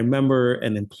remember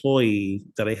an employee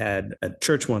that I had at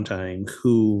church one time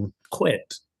who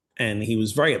quit and he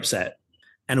was very upset.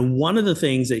 And one of the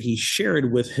things that he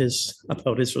shared with his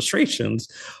about his frustrations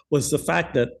was the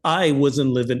fact that I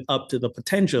wasn't living up to the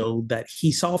potential that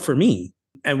he saw for me.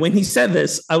 And when he said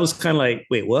this, I was kind of like,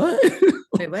 wait, what?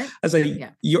 Wait, what? I was like,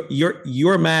 Yeah.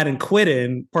 you're mad and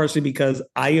quitting partially because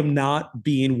I am not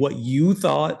being what you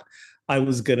thought I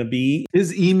was gonna be.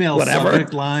 His email Whatever.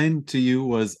 subject line to you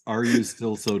was, "Are you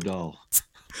still so dull?"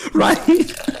 Right?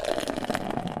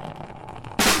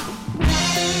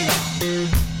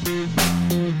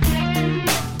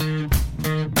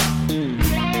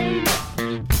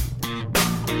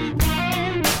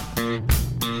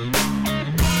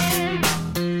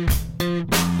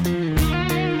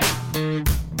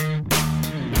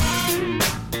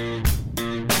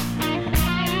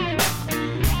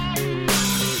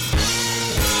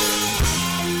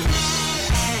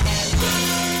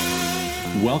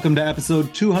 Welcome to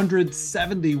episode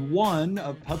 271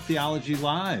 of Pub Theology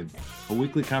Live, a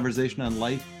weekly conversation on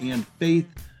life and faith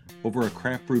over a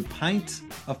craft brewed pint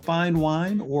of fine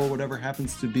wine or whatever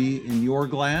happens to be in your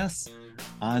glass.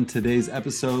 On today's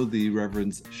episode, the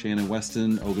Reverends Shannon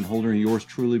Weston, Ogun Holder, and yours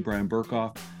truly, Brian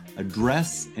Burkoff,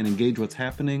 address and engage what's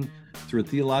happening through a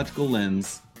theological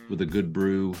lens with a good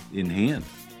brew in hand.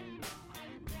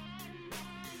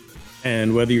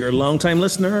 And whether you're a longtime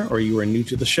listener or you are new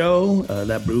to the show,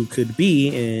 that brew could be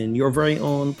in your very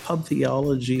own Pub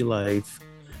Theology Life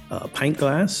pint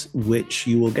glass, which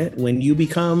you will get when you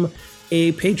become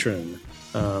a patron.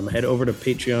 Head over to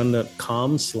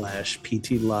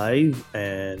patreon.com/PTLive,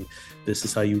 and this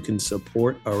is how you can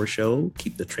support our show,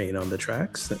 keep the train on the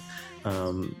tracks,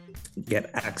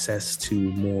 get access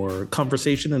to more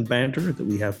conversation and banter that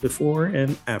we have before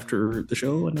and after the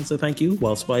show. And as a thank you,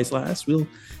 while supplies last, we'll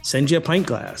send you a pint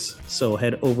glass. So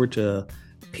head over to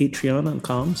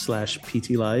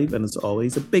patreon.com/PTLive. And as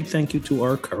always, a big thank you to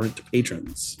our current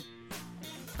patrons.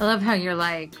 I love how you're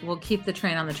like, we'll keep the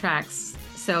train on the tracks.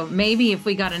 So maybe if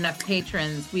we got enough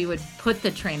patrons, we would put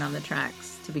the train on the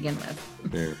tracks to begin with.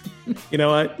 There. You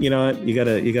know what? You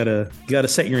gotta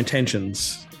set your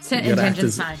intentions. Set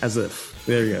intentions high. As if.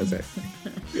 There you go.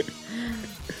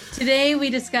 Today we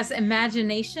discuss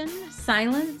imagination,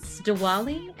 silence,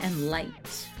 Diwali, and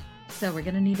light. So we're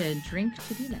going to need a drink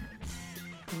to do that.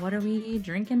 What are we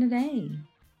drinking today?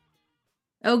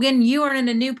 Ogun, you are in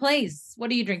a new place. What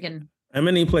are you drinking? I'm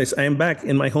in a new place. I am back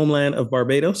in my homeland of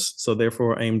Barbados. So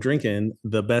therefore, I am drinking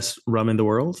the best rum in the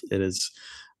world. It is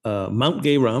Mount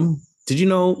Gay rum. Did you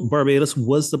know Barbados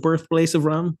was the birthplace of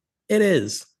rum? It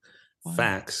is. Wow.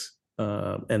 Facts.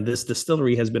 And this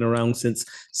distillery has been around since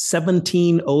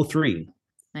 1703.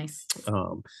 Nice.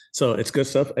 So it's good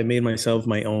stuff. I made myself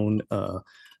my own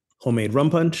homemade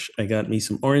rum punch. I got me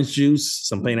some orange juice,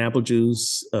 some pineapple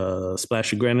juice, a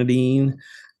splash of grenadine,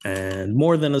 and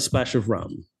more than a splash of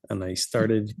rum. And I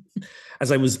started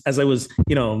as I was,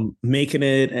 making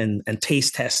it and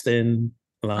taste testing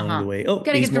along the way. Oh,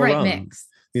 gotta get the right mix.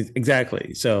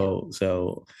 Exactly. So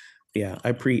yeah,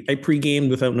 I pre-gamed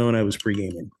without knowing I was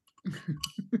pre-gaming.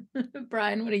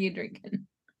 Brian, what are you drinking?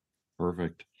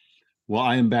 Perfect. Well,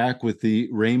 I am back with the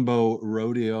Rainbow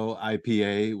Rodeo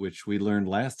IPA, which we learned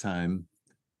last time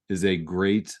is a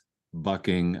great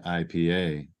bucking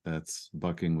IPA. That's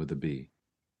bucking with a B.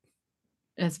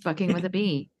 It's bucking with a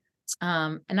B.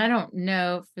 And I don't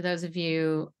know, for those of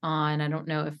you on, I don't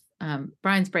know if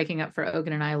Brian's breaking up for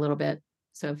Ogun and I a little bit.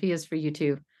 So if he is for you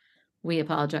too, we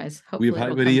apologize. Hopefully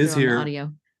but he is here,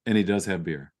 audio. And he does have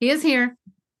beer. He is here.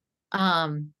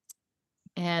 And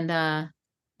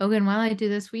Ogun, while I do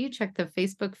this, will you check the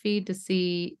Facebook feed to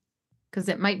see, because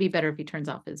it might be better if he turns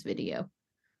off his video.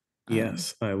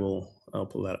 Yes, I will. I'll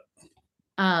pull that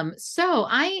up. So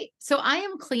I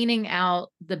am cleaning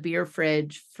out the beer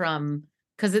fridge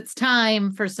because it's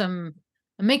time for I'm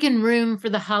making room for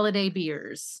the holiday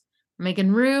beers. I'm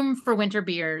making room for winter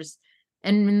beers.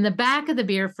 And in the back of the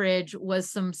beer fridge was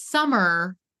some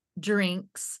summer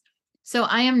drinks. So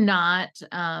I am not,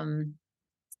 I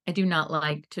do not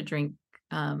like to drink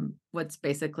what's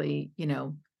basically,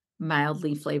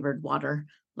 mildly flavored water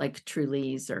like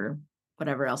Trulies or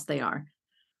whatever else they are.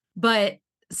 But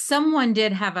someone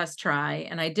did have us try,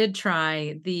 and I did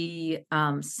try the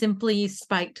Simply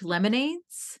Spiked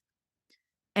lemonades.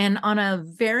 And on a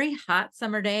very hot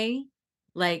summer day,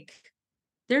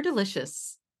 they're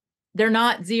delicious. They're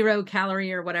not 0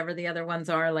 calorie or whatever the other ones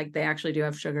are. They actually do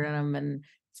have sugar in them, and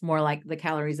it's more like the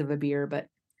calories of a beer. But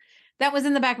that was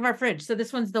in the back of our fridge. So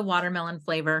this one's the watermelon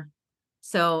flavor.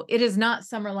 So it is not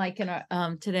summer like in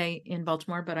today in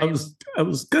Baltimore, but I was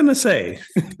gonna say.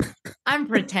 I'm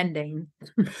pretending.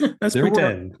 Let's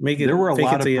pretend. There were a fake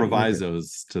lot it of till you-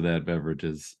 provisos to that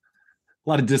beverages. A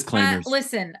lot of disclaimers.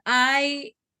 Listen, our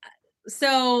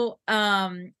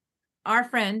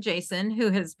friend Jason, who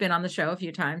has been on the show a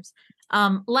few times,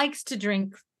 likes to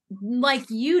drink like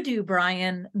you do,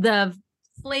 Brian, the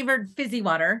flavored fizzy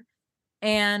water.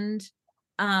 And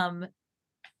when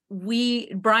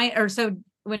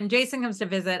Jason comes to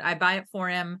visit, I buy it for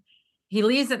him. He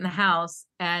leaves it in the house,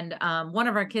 and one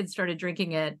of our kids started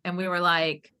drinking it, and we were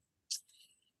like,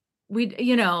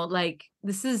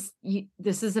 this is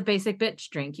a basic bitch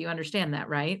drink. You understand that,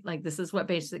 right? Like, this is what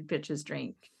basic bitches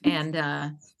drink. And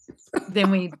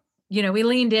then we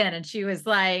leaned in, and she was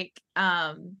like,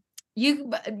 blame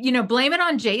it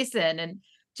on Jason. And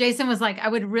Jason was like, I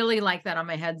would really like that on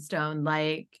my headstone.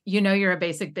 Like, you're a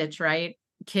basic bitch, right?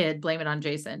 Kid, blame it on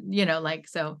Jason.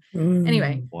 So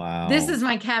anyway, wow. This is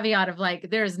my caveat of like,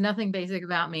 there is nothing basic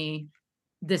about me.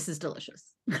 This is delicious.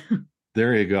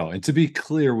 There you go. And to be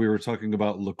clear, we were talking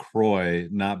about LaCroix,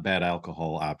 not bad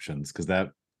alcohol options, because that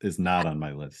is not on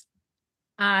my list.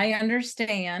 I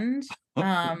understand.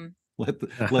 Let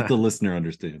the listener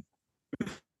understand.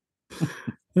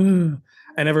 I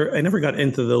never got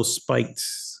into those spiked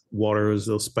waters,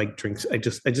 those spiked drinks. I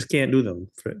just can't do them.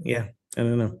 I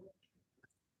don't know.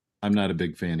 I'm not a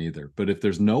big fan either. But if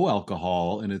there's no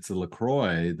alcohol and it's a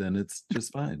LaCroix, then it's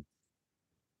just fine.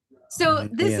 So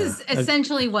this is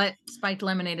essentially what spiked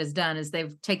lemonade has done, is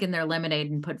they've taken their lemonade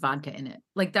and put vodka in it.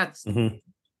 Like that's lemonade.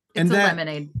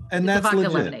 And it's that's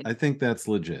legit. Lemonade. I think that's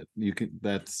legit.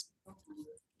 That's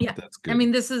good. I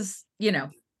mean, this is,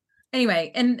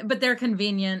 anyway, but they're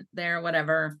convenient, they're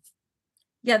whatever.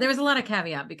 Yeah, there was a lot of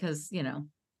caveat because,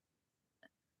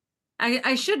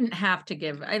 I shouldn't have to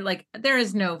give. There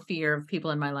is no fear of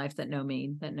people in my life that know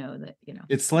me, that know that,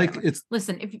 It's like, whatever.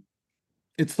 Listen,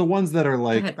 it's the ones that are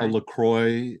like ahead, a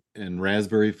LaCroix and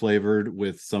raspberry flavored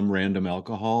with some random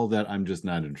alcohol that I'm just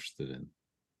not interested in.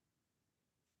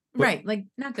 Right. Like,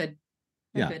 not good.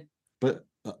 Not good. But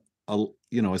a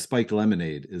spiked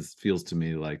lemonade feels to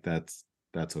me like that's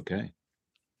okay.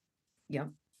 Yep.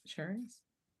 Sure is.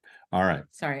 All right.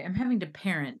 Sorry, I'm having to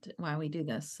parent while we do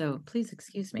this, so please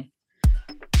excuse me.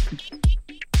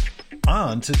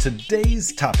 On to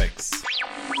today's topics.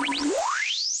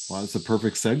 Well, it's a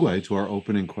perfect segue to our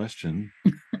opening question.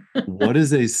 What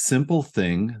is a simple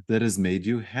thing that has made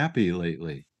you happy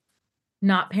lately?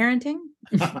 Not parenting?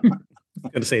 I'm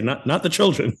gonna say not the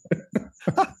children.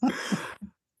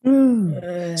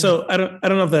 So I don't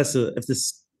know if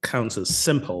this counts as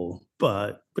simple,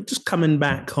 but just coming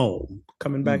back home,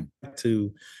 coming back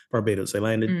to Barbados. I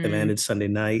landed Sunday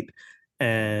night,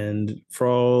 and for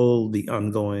all the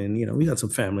ongoing, we got some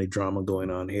family drama going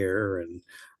on here and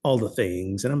all the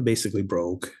things, and I'm basically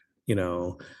broke,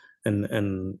 but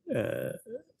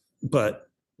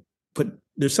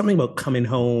there's something about coming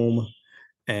home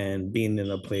and being in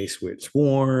a place where it's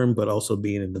warm, but also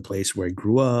being in the place where I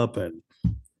grew up,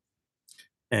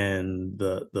 and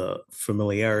the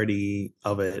familiarity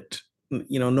of it,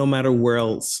 no matter where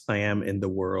else I am in the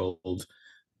world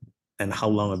and how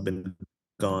long I've been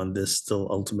gone, this still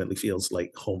ultimately feels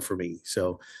like home for me.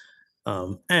 So,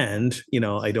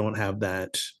 I don't have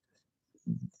that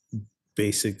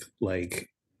basic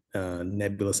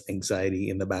nebulous anxiety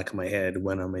in the back of my head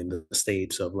when I'm in the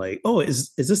States of like, oh,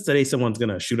 is this today someone's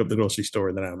gonna shoot up the grocery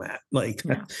store that I'm at? Like,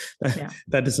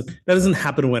 that doesn't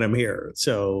happen when I'm here.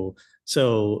 So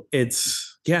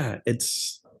it's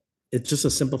just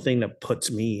a simple thing that puts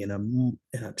me in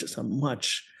just a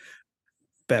much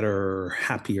better,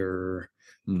 happier,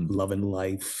 loving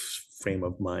life frame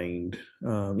of mind.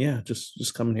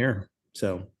 Just coming here.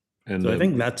 So I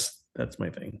think that's my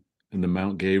thing. And the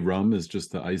Mount Gay rum is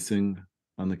just the icing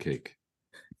on the cake.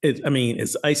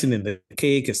 It's icing in the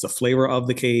cake. It's the flavor of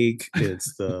the cake.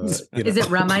 It's the Is it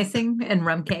rum icing and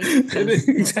rum cake?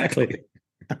 Exactly.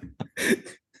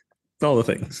 All the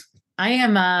things.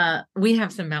 We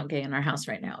have some Mount Gay in our house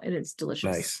right now. It is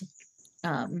delicious.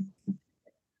 Nice.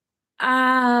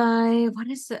 What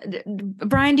is it?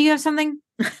 Brian, do you have something?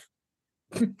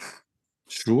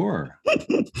 Sure.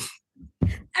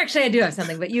 Actually, I do have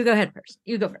something, but you go ahead first.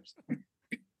 You go first.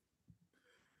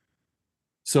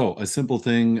 So a simple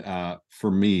thing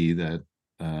for me that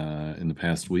in the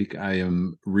past week, I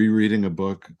am rereading a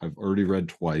book I've already read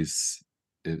twice.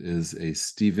 It is a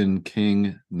Stephen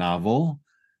King novel,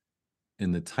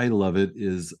 and the title of it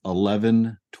is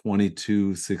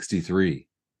 11/22/63,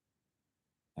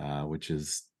 which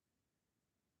is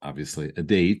obviously a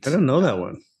date. I don't know that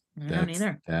one. I don't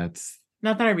either. That's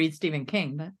Not that I read Stephen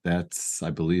King, but That's, I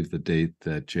believe, the date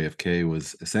that JFK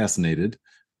was assassinated.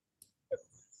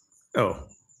 Oh,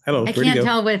 hello. I Where'd he can't go?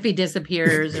 tell if he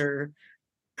disappears or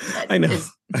I know.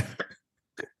 is.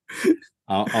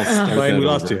 I'll start Brian, that we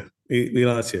lost over. you. We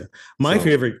lost you. My So-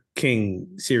 favorite King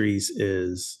series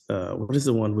is what is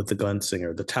the one with the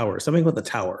gunslinger? The Tower. Something about the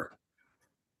Tower.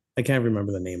 I can't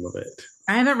remember the name of it.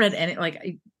 I haven't read any.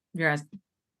 Like you're asking,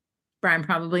 Brian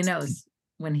probably knows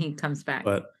when he comes back.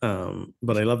 But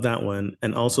I love that one.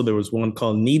 And also there was one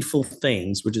called Needful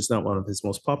Things, which is not one of his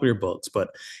most popular books, but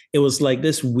it was like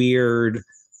this weird,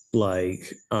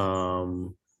 like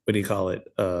what do you call it?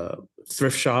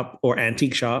 Thrift shop or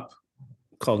antique shop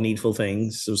called Needful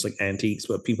Things. It was like antiques,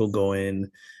 but people go in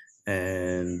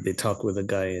and they talk with a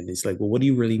guy and he's like, well, what do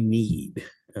you really need?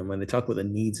 And when they talk about the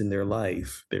needs in their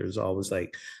life, there's always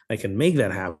like, I can make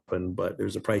that happen, but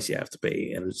there's a price you have to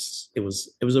pay. And it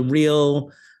was a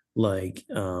real, like,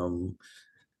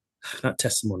 not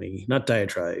testimony, not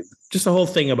diatribe, just a whole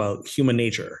thing about human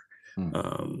nature.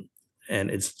 And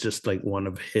it's just like one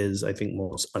of his, I think,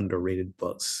 most underrated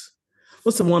books.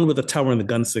 What's the one with the Tower and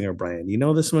the Gunslinger, Brian? You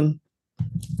know this one? I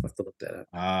have to look that up.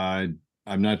 I'm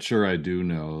not sure I do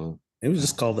know. It was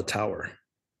just called The Tower.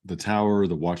 The Tower,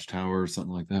 the Watchtower,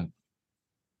 something like that.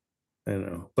 I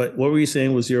don't know. But what were you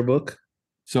saying was your book?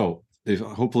 So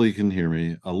hopefully you can hear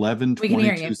me.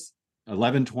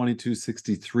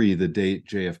 11/22/63, the date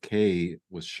JFK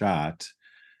was shot.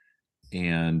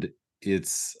 And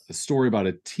it's a story about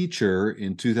a teacher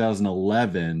in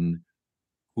 2011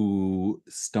 who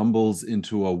stumbles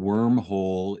into a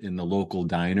wormhole in the local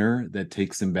diner that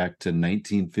takes him back to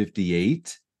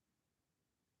 1958.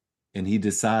 And he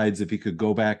decides if he could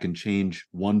go back and change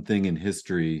one thing in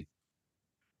history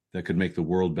that could make the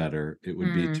world better, it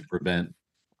would be to prevent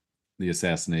the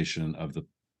assassination of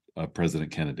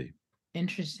President Kennedy.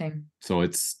 Interesting. So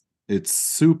it's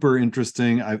super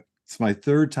interesting. It's my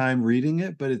third time reading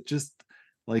it, but it just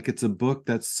like it's a book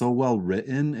that's so well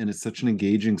written and it's such an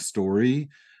engaging story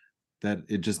that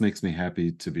it just makes me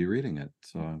happy to be reading it.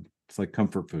 So it's like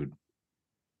comfort food.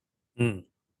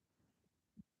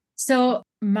 So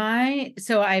I'm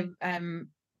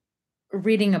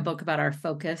reading a book about our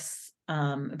focus,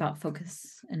 about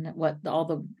focus and what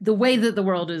all the way that the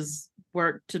world is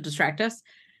worked to distract us.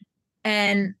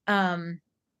 And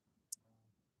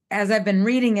as I've been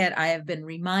reading it, I have been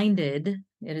reminded,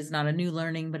 it is not a new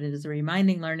learning, but it is a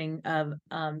reminding learning of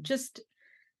just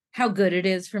how good it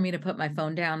is for me to put my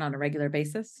phone down on a regular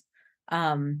basis.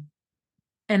 And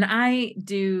I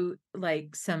do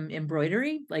like some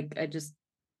embroidery, like I just,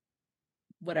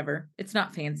 whatever, it's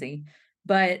not fancy,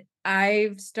 but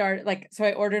I've started so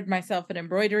I ordered myself an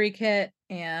embroidery kit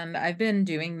and I've been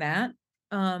doing that.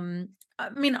 I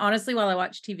mean, honestly, while I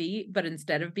watch TV, but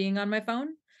instead of being on my phone.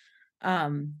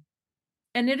 And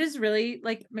it is really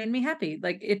like made me happy.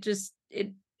 Like it just,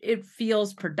 it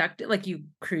feels productive. Like you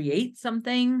create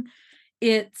something.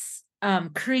 It's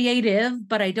creative,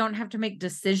 but I don't have to make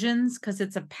decisions because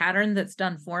it's a pattern that's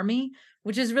done for me,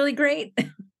 which is really great.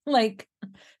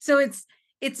 So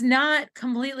it's not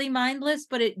completely mindless,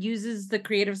 but it uses the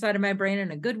creative side of my brain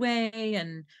in a good way.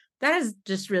 And that has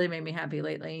just really made me happy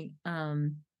lately.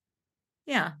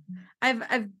 Yeah,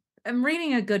 I'm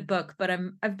reading a good book, but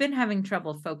I've been having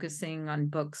trouble focusing on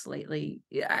books lately.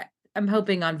 I'm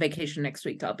hoping on vacation next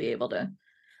week I'll be able to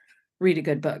read a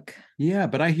good book. Yeah,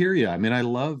 but I hear you. I mean, I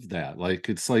love that. Like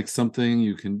it's like something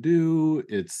you can do.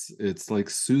 It's like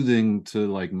soothing to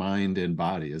like mind and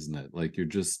body, isn't it? Like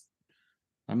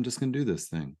I'm just gonna do this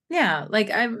thing. Yeah, like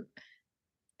like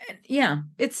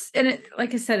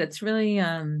I said, it's really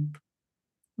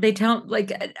they tell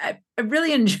like I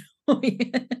really enjoy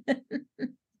it.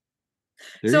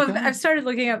 So I've started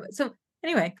looking up. So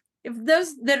anyway, if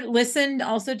those that listened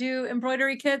also do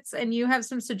embroidery kits and you have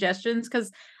some suggestions,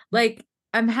 because like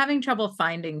I'm having trouble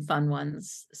finding fun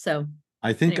ones. So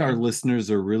I think our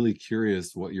listeners are really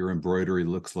curious what your embroidery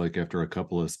looks like after a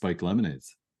couple of spiked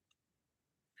lemonades.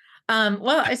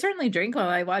 Well, I certainly drink while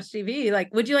I watch TV.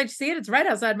 Like, would you like to see it? It's right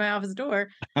outside my office door.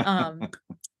 Nice.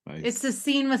 It's a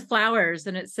scene with flowers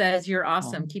and it says, "You're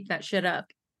awesome. Keep that shit up."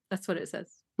 That's what it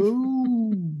says.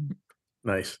 Boom.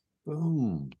 Nice.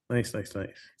 Boom. Nice.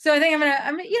 So I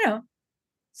think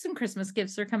some Christmas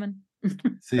gifts are coming.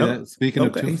 See that? Speaking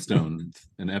of tombstones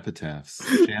and epitaphs,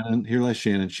 Shannon, here lies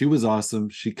Shannon. She was awesome.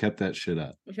 She kept that shit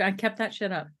up. I kept that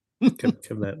shit up. kept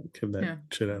that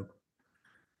shit up.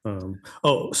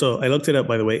 So I looked it up,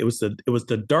 by the way. It was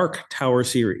the Dark Tower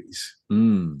series.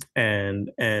 And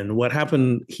what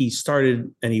happened, he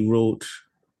started and he wrote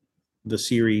the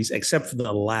series, except for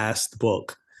the last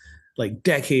book, like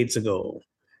decades ago.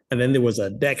 And then there was a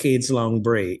decades-long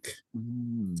break.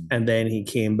 Mm. And then he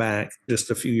came back just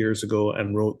a few years ago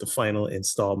and wrote the final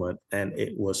installment, and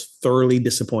it was thoroughly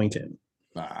disappointing.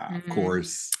 Of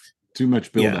course. Too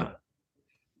much buildup.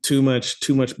 Too much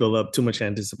buildup, too much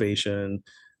anticipation.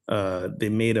 They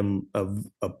made him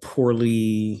a poor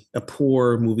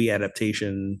movie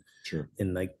adaptation. Sure.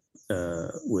 In like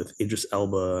with Idris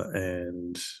Elba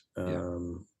and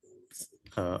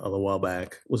a little while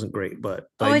back. Wasn't great, but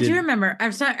I do remember. I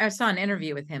saw an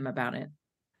interview with him about it.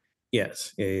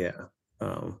 Yes, yeah.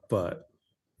 But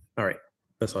all right,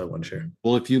 that's all I want to share.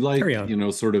 Well, if you like,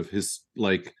 sort of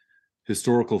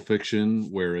historical fiction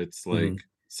where it's like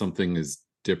something is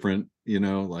different,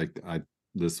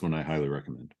 this one I highly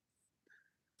recommend.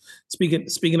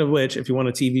 Speaking of which, if you want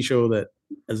a TV show that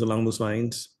is along those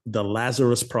lines, The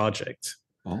Lazarus Project.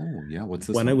 Oh yeah, what's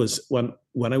this? When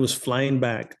I was flying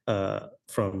back I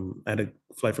had to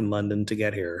fly from London to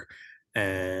get here,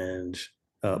 and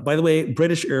by the way,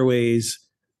 British Airways,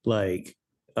 my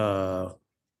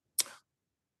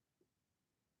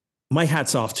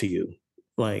hat's off to you.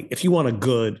 Like, if you want a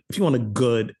good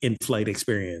in-flight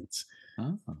experience,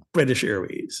 British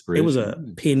Airways. It was a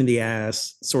pain in the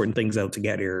ass sorting things out to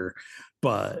get here,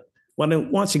 but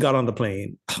once you got on the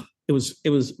plane, it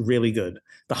was really good.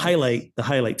 Two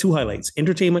highlights: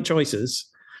 entertainment choices,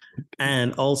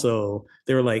 and also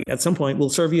they were like, at some point we'll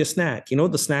serve you a snack. You know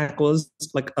what the snack was?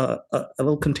 Like a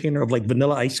little container of like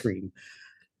vanilla ice cream,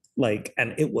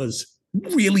 and it was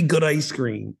really good ice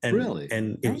cream,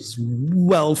 and it was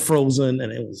well frozen,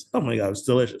 and it was, oh my god, it was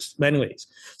delicious. But anyways,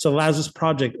 so Lazarus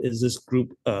Project is this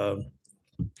group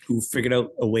who figured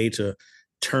out a way to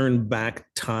turn back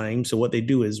time. So what they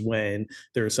do is, when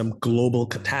there is some global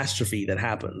catastrophe that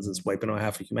happens, it's wiping out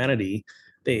half of humanity,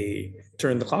 they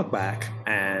turn the clock back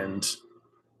and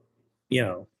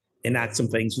enact some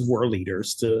things with world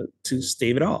leaders to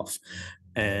stave it off.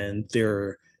 And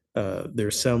there's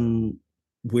some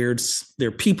there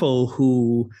are people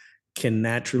who can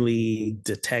naturally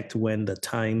detect when the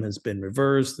time has been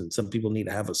reversed, and some people need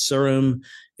to have a serum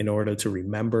in order to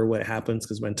remember what happens,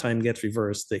 because when time gets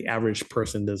reversed, the average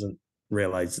person doesn't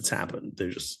realize it's happened.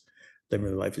 They're just living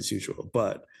their life as usual.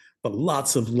 But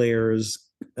lots of layers,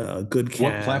 good cast.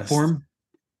 What platform?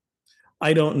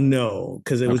 I don't know,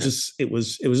 because it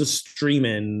was just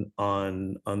streaming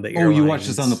on the airlines. Oh, you watched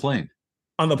this on the plane?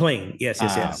 On the plane, yes.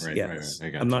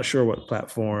 Right. I'm not sure what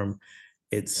platform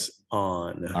it's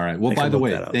on. All right. Well, by the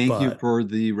way, thank you for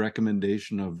the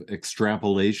recommendation of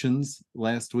Extrapolations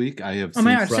last week. I have. Oh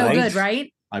my gosh, so good,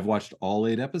 right? I've watched all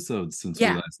 8 episodes since we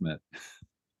last met.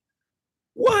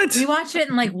 What? We watched it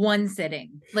in like one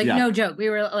sitting. No joke. We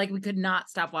were like, we could not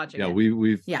stop watching it.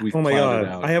 We've oh my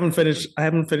god, I haven't finished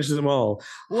them all.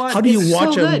 What? How do you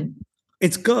watch them? Good.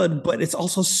 It's good, but it's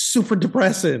also super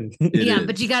depressing.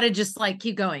 But you got to just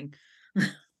keep going.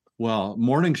 Well,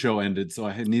 morning show ended, so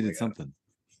I needed something.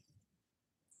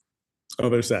 Oh,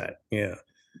 there's that. Yeah.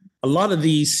 A lot of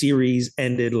these series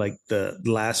ended like the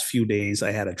last few days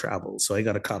I had to travel. So I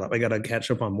got to caught up. I got to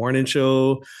catch up on morning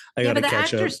show. I got to catch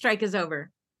up. The actor strike is over.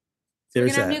 So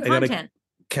there's that. New content. I got to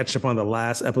catch up on the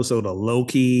last episode of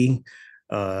Loki.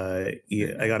 I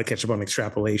got to catch up on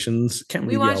Extrapolations.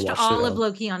 We watched all of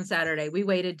Loki on Saturday. We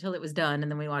waited till it was done,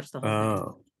 and then we watched the whole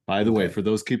thing. By the way, for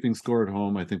those keeping score at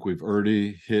home, I think we've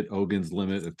already hit Ogan's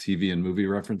limit of TV and movie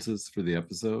references for the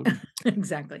episode.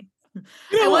 Exactly.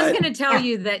 I was going to tell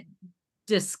you that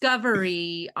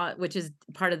Discovery, which is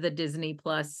part of the Disney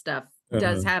Plus stuff,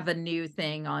 does have a new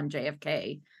thing on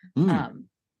JFK.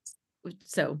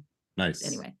 So nice.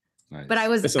 Anyway. Nice. But I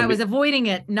was avoiding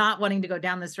it, not wanting to go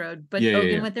down this road. But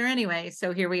Ogan went there anyway,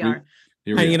 so here we are.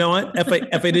 And you know what?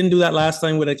 If I didn't do that last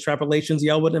time with Extrapolations,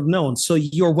 y'all wouldn't have known. So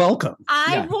you're welcome.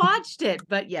 I watched it,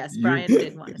 but yes, Brian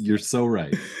did want to. You're so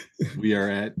right. We are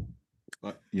at,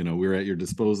 we're at your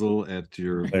disposal. At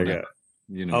your, whatever,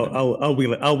 I'll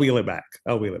wheel it back.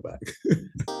 I'll wheel it back.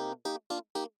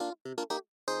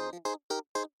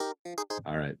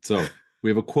 All right. So we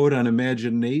have a quote on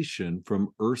imagination from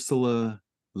Ursula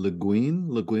Le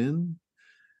Guin,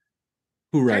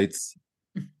 who writes,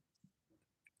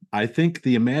 "I think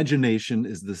the imagination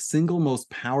is the single most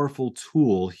powerful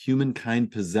tool humankind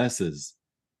possesses.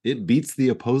 It beats the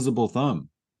opposable thumb."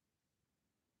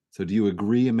 So do you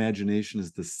agree imagination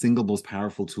is the single most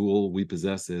powerful tool we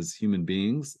possess as human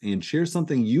beings? And share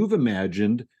something you've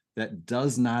imagined that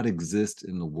does not exist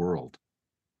in the world.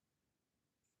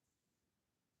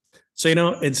 So,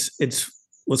 it's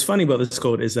what's funny about this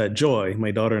quote is that Joy,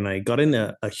 my daughter, and I got in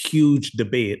a huge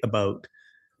debate about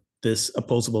this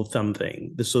opposable thumb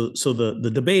thing. So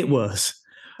the debate was,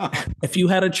 if you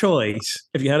had a choice,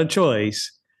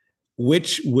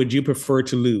 which would you prefer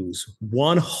to lose?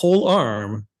 One whole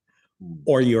arm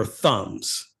or your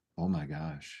thumbs? Oh my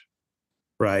gosh.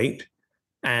 Right.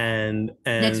 And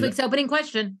Next week's opening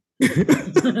question.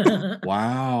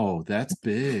 Wow, that's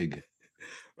big.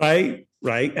 Right.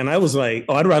 And I was like,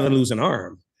 oh, I'd rather lose an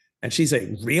arm. And she's like,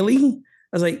 really?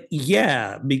 I was like,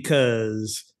 yeah,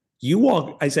 because you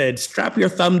walk, I said, strap your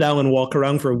thumb down and walk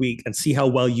around for a week and see how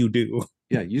well you do.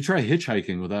 Yeah, you try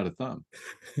hitchhiking without a thumb.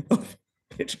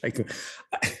 Hitchhiking.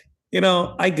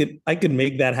 I could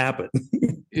make that happen.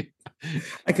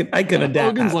 I could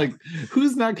adapt. Hogan's like,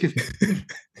 who's not giving?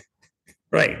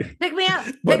 Right. Pick me up.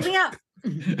 Pick me up.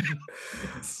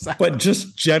 But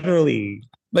just generally,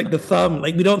 like the thumb,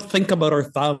 like we don't think about our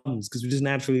thumbs because we just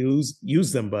naturally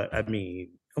use them. But I mean,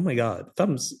 oh my God,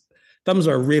 thumbs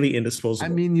are really indisposable. I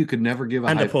mean, you could never give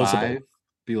a high five,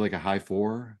 be like a high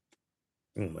four.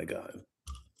 Oh my God.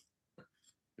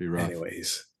 Be rough.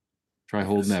 Anyways. Try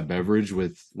holding that beverage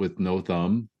with no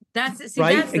thumb. Right,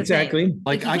 that's exactly. Thing.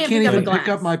 Like I can't even pick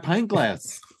up my pint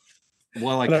glass.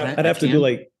 Well, I'd have to do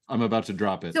like, I'm about to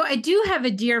drop it. So I do have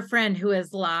a dear friend who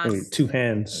has lost 2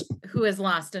 hands, who has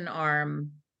lost an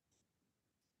arm.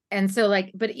 And so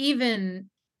but even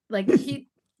like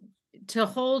to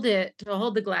hold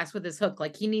the glass with his hook,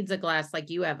 like he needs a glass like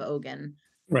you have, Ogun.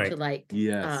 Right. To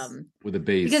with a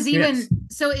base. Because even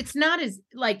so it's not as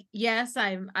yes,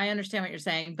 I understand what you're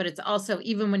saying, but it's also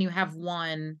even when you have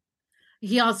one,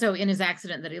 he also in his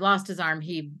accident that he lost his arm,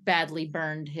 he badly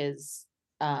burned his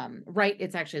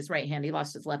it's actually his right hand. He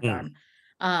lost his left arm.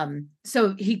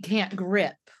 So he can't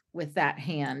grip with that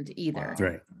hand either. Wow.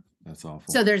 Right. That's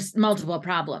awful. So there's multiple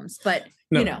problems, but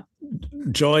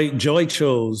Joy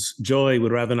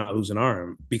would rather not lose an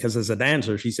arm because as a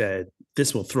dancer, she said,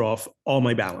 this will throw off all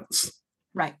my balance.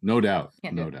 Right. No doubt.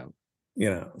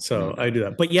 So I do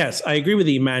that. But yes, I agree with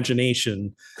the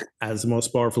imagination as the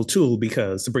most powerful tool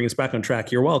because to bring us back on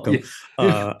track, you're welcome.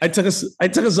 Yeah. I took us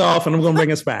off and I'm going to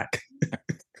bring us back.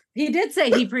 He did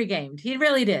say he pre-gamed. He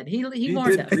really did. He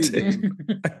warned us.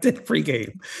 I did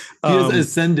pre-game. He has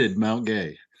ascended Mount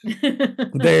Gay.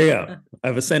 There you go.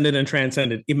 I've ascended and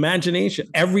transcended. Imagination,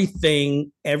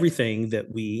 everything that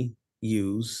we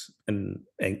use and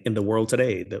in the world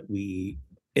today that we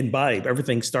imbibe,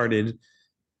 everything started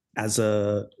as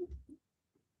a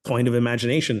point of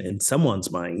imagination in someone's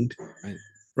mind.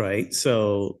 Right.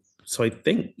 So I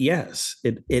think, yes,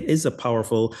 it is a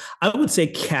powerful, I would say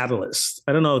catalyst.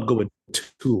 I don't know, I'd go with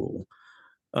tool.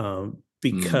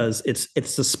 Because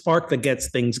it's the spark that gets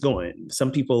things going.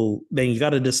 Some people, then you got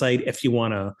to decide if you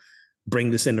want to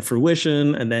bring this into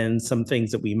fruition, and then some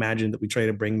things that we imagine that we try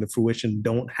to bring to fruition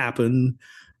don't happen.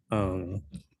 Or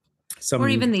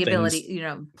even the ability,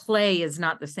 play is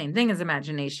not the same thing as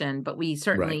imagination, but we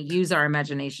certainly use our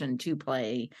imagination to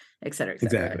play, et cetera, et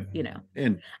cetera. Exactly.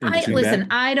 And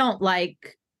I don't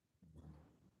like.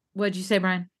 What'd you say,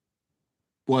 Brian?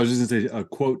 Well, I was just going to say a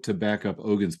quote to back up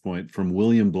Ogun's point from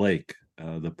William Blake,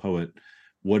 the poet.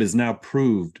 What is now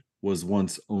proved was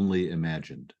once only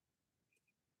imagined.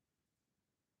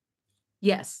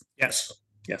 Yes.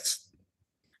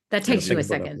 That takes you a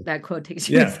second. That quote takes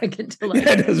you a second to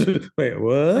learn. Wait,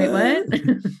 what?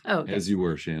 Oh, as you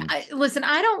were, Shannon. Listen,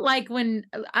 I don't like when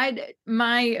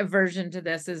my aversion to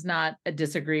this is not a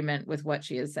disagreement with what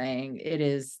she is saying. It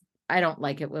is. I don't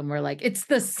like it when we're like, it's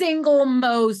the single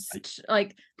most I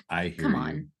hear come you.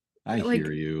 on. I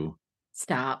hear you.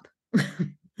 Stop.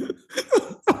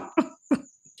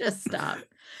 Just stop.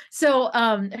 So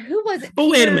who was it? Oh,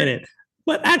 wait a minute.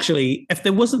 But actually, if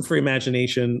there wasn't for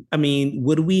imagination, I mean,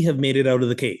 would we have made it out of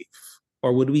the cave?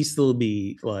 Or would we still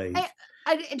be like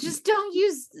I just don't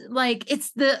use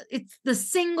it's the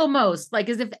single most,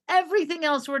 as if everything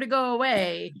else were to go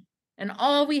away. And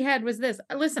all we had was this.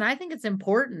 Listen, I think it's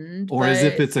important. Or as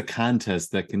if it's a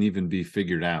contest that can even be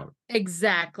figured out.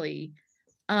 Exactly.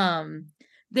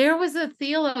 There was a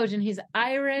theologian. He's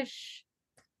Irish.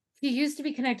 He used to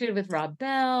be connected with Rob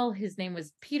Bell. His name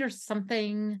was Peter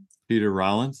something. Peter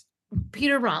Rollins?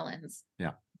 Peter Rollins.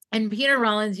 Yeah. And Peter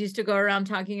Rollins used to go around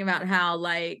talking about how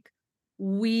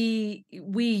we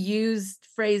used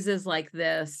phrases like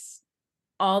this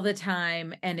all the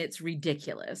time and it's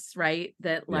ridiculous, right?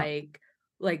 That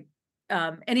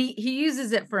and he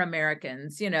uses it for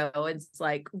Americans, it's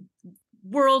like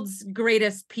world's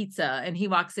greatest pizza, and he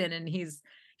walks in and he's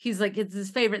like, it's his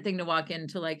favorite thing to walk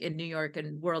into in New York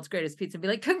and world's greatest pizza and be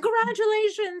like,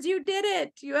 congratulations, you did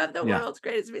it, you have the world's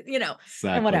greatest pizza, exactly.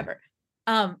 And whatever.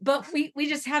 But we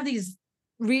just have these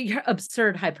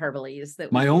absurd hyperboles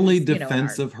that my only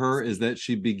defense of her is that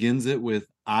she begins it with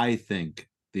I think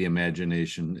the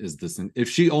imagination is the if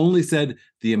she only said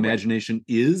the imagination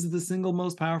is the single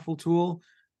most powerful tool,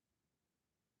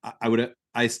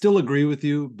 I still agree with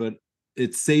you, but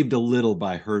it's saved a little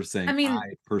by her saying, I mean,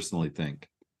 I personally think.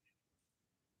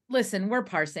 listen, we're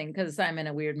parsing because I'm in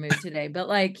a weird mood today, but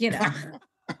like,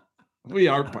 We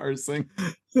are parsing.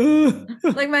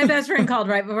 like my best friend called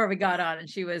right before we got on and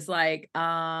she was like,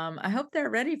 I hope they're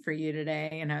ready for you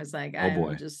today. And I was like, Oh,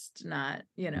 boy. I'm just not,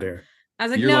 There. I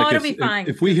was like, You're no, like, it'll be fine.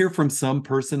 if we hear from some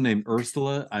person named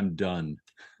Ursula, I'm done.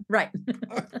 Right.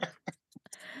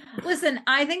 Listen,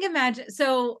 I think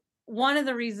so one of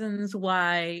the reasons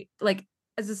why, like,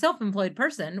 as a self-employed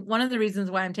person, one of the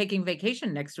reasons why I'm taking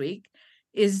vacation next week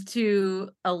is to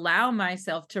allow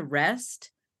myself to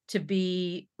rest, to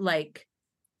be like,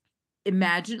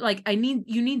 imagine, like,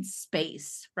 you need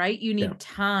space, right? You need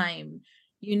time.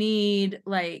 You need,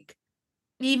 like,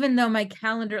 even though my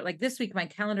calendar, like this week, my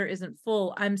calendar isn't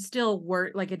full, I'm still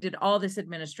like I did all this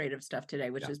administrative stuff today,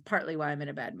 which is partly why I'm in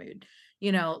a bad mood.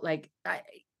 Like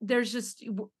there's just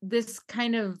this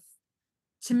kind of,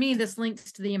 to me, this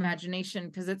links to the imagination,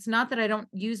 because it's not that I don't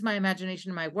use my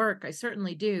imagination in my work. I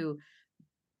certainly do.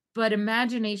 But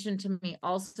imagination to me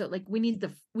also, like, we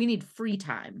need free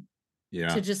time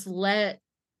to just let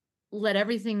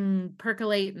everything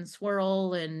percolate and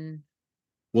swirl. And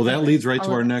well, that leads right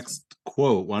to our next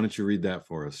quote. Why don't you read that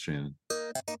for us, Shannon?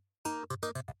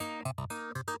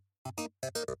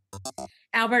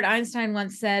 Albert Einstein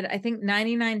once said, I think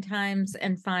 99 times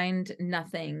and find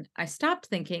nothing. I stopped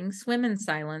thinking, swim in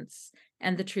silence,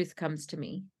 and the truth comes to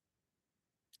me.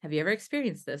 Have you ever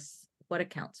experienced this? What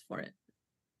accounts for it?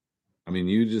 I mean,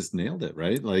 you just nailed it,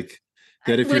 right? Like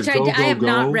that. If Which you're I have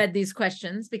not read these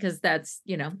questions because that's,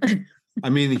 I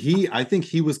mean, I think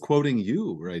he was quoting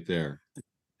you right there.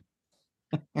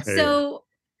 So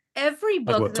every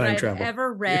book that I've travel.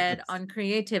 ever read on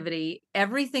creativity,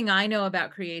 everything I know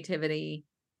about creativity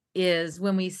is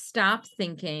when we stop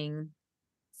thinking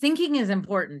is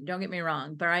important. Don't get me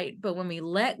wrong, but when we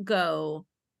let go,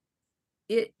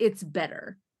 it's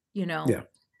better,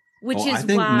 which is I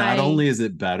think why not only is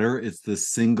it better, it's the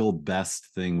single best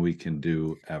thing we can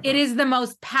do ever. It is the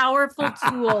most powerful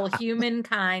tool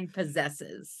humankind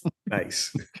possesses.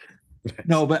 Nice.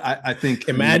 No, but I think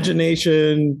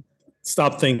imagination,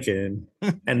 stop thinking,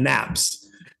 and naps.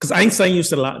 Because Einstein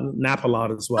used to nap a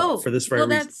lot as well for this very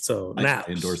reason. So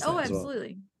naps. Oh,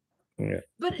 absolutely. Yeah.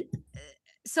 But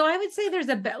so I would say there's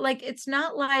like, it's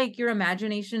not like your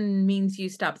imagination means you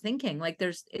stop thinking. Like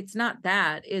it's not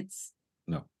that. It's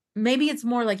maybe it's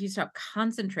more like you stop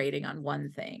concentrating on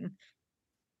one thing.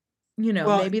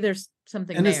 Maybe there's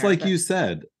something and there. It's like you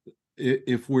said,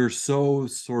 if we're so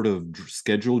sort of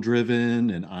schedule driven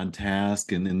and on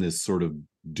task and in this sort of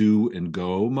do and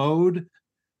go mode,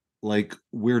 like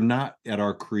we're not at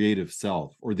our creative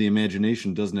self, or the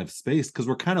imagination doesn't have space because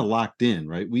we're kind of locked in,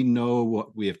 right? We know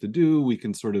what we have to do. We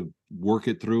can sort of work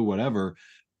it through, whatever.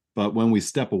 But when we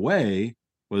step away,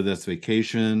 whether that's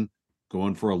vacation,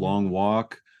 going for a long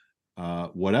walk,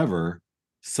 whatever,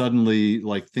 suddenly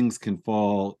like things can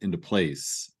fall into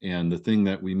place. And the thing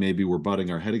that we maybe were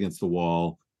butting our head against the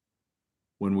wall,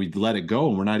 when we let it go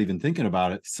and we're not even thinking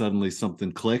about it, suddenly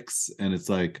something clicks and it's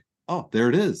like, oh, there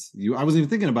it is. I wasn't even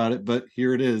thinking about it, but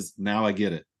here it is. Now I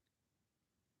get it.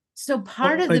 So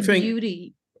part of the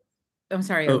beauty, I'm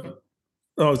sorry.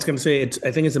 I was going to say,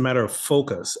 I think it's a matter of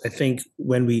focus. I think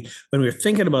when we're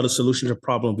thinking about a solution to a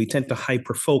problem, we tend to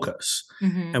hyper focus,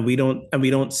 and we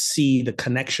don't see the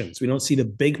connections. We don't see the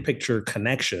big picture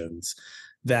connections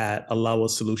that allow a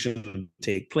solution to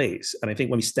take place. And I think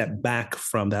when we step back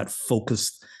from that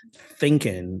focused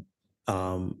thinking,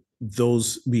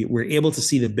 we're able to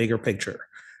see the bigger picture.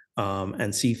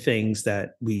 And see things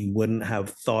that we wouldn't have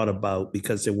thought about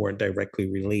because they weren't directly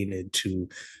related to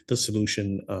the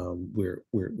solution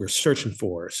we're searching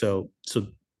for. So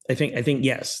I think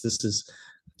yes, this is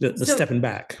the stepping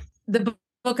back. The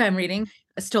book I'm reading,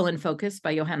 Stolen Focus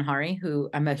by Johann Hari, who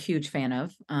I'm a huge fan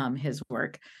of, his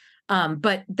work.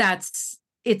 But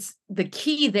it's the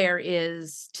key there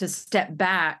is to step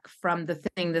back from the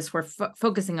thing this we're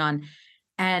focusing on,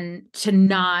 and to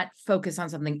not focus on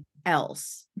something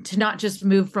else, to not just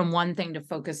move from one thing to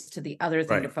focus to the other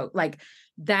thing to focus. Like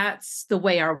that's the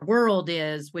way our world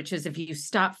is, which is if you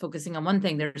stop focusing on one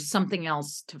thing, there's something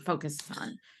else to focus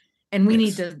on. And we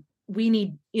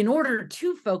need, in order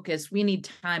to focus, we need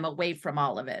time away from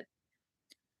all of it.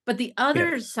 But the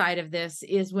other side of this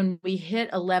is when we hit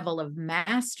a level of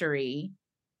mastery,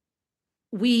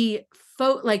 we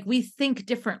think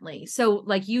differently. So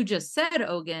like you just said,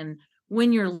 Ogun,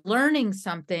 when you're learning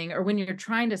something or when you're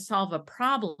trying to solve a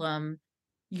problem,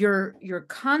 you're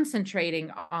concentrating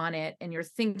on it and you're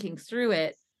thinking through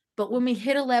it. But when we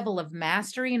hit a level of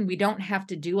mastery and we don't have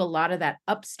to do a lot of that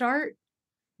upstart,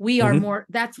 we are more,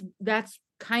 that's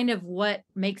kind of what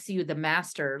makes you the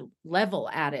master level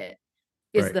at it,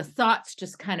 is Right. the thoughts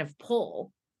just kind of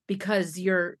pull because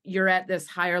you're at this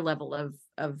higher level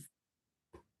of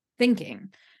thinking.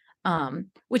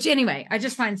 Which anyway, I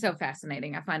just find so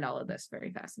fascinating. I find all of this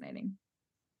very fascinating.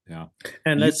 Yeah.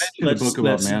 And You let's mentioned a book about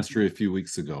let's mastery a few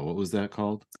weeks ago. What was that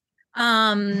called?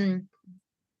 The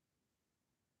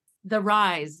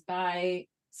Rise by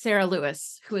Sarah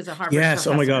Lewis, who is a Harvard yes.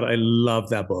 professor. Oh my God, I love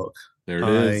that book. There it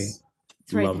is.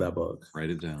 It's right love here. that book.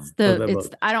 Write it down.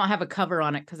 I don't have a cover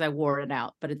on it because I wore it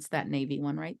out, but it's that navy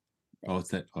one, right? Oh, it's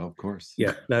that. Oh, of course.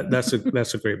 Yeah, that's a great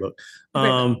book. Great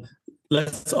book.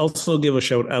 Let's also give a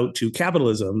shout out to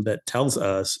capitalism that tells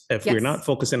us if we're not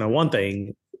focusing on one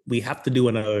thing, we have to do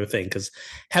another thing, because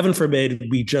heaven forbid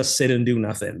we just sit and do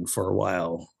nothing for a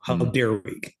while. How dare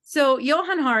we? So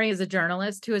Johann Hari is a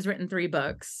journalist who has written 3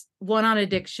 books, one on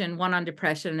addiction, one on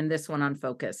depression, and this one on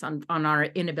focus, on our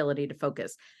inability to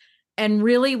focus. And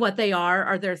really what they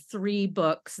are they're 3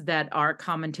 books that are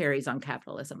commentaries on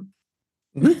capitalism.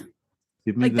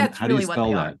 Give me that's how really do you what spell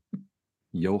they that? are.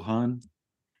 Johann,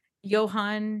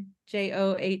 Johann,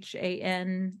 Hari.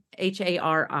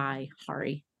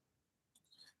 Hari.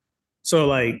 So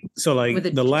like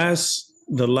With the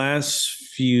last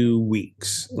few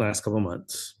weeks, last couple of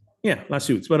months. Yeah, last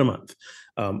few weeks, about a month.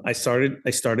 I started a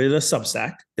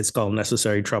Substack. It's called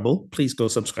Necessary Trouble. Please go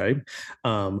subscribe.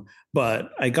 But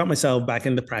I got myself back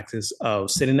in the practice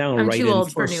of sitting down and writing. I'm too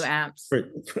old for new apps.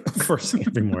 First thing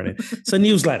every morning. It's a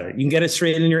newsletter. You can get it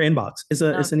straight in your inbox. It's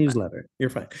a newsletter. You're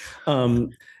fine.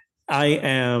 I'm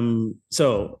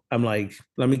like,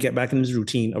 let me get back in this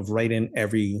routine of writing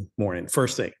every morning,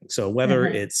 first thing. So whether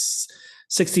it's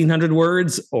 1,600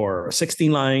 words or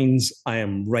 16 lines, I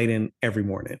am writing every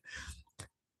morning.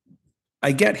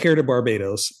 I get here to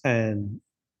Barbados, and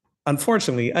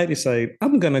unfortunately, I decide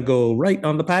I'm going to go right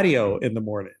on the patio in the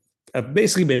morning. I've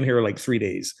basically been here like 3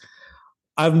 days.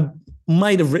 I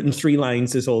might have written 3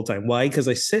 lines this whole time. Why? Because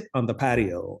I sit on the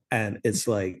patio and it's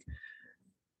like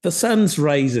the sun's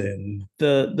rising,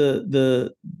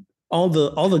 all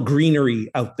the greenery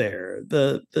out there,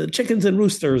 the chickens and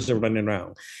roosters are running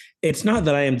around. It's not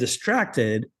that I am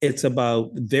distracted. It's about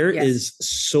there is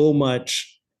so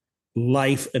much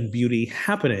life and beauty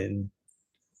happening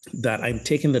that I'm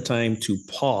taking the time to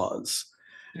pause.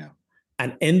 Yeah.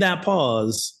 And in that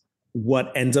pause,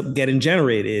 what ends up getting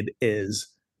generated is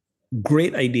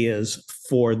great ideas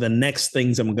for the next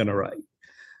things I'm going to write.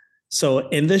 So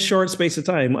in this short space of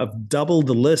time, I've doubled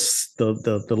the list,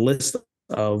 the list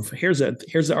of here's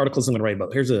the articles I'm going to write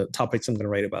about. Here's the topics I'm going to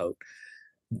write about.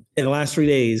 In the last 3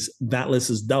 days, that list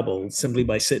is doubled simply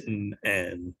by sitting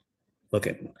and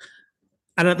looking.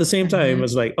 And at the same time, I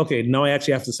was like, okay, now I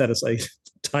actually have to set aside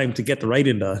time to get the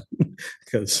writing done,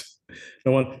 because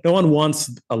no one wants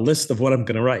a list of what I'm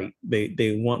going to write.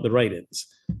 They want the write-ins.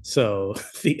 So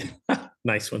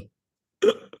nice one.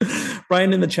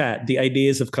 Brian in the chat, the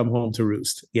ideas have come home to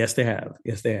roost. Yes, they have.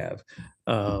 Yes, they have.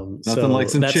 Nothing like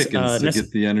some chickens to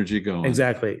get the energy going.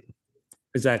 Exactly.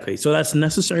 So that's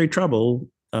Necessary Trouble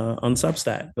on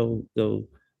Substack. Go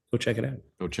check it out.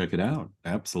 Go check it out.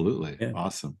 Absolutely. Yeah.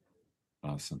 Awesome.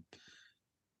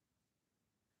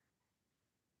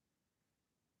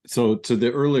 So to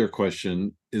the earlier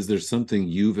question, is there something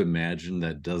you've imagined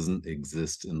that doesn't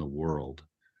exist in the world?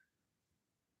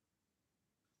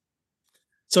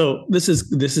 So this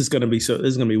is going to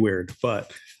be weird,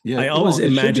 but yeah, I always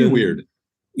imagine weird.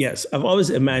 Yes, I've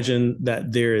always imagined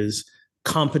that there is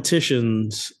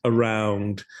competitions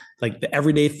around like the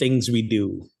everyday things we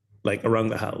do, like around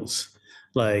the house.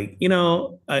 Like,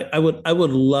 I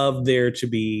would love there to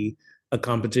be a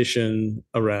competition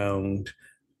around,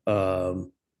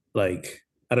 like,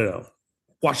 I don't know,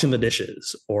 washing the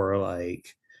dishes, or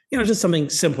like, just something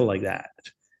simple like that.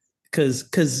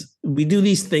 Because we do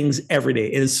these things every day.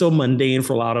 It is so mundane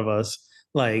for a lot of us.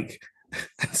 Like,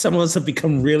 some of us have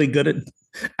become really good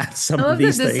at some of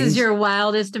these things. This is your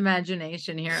wildest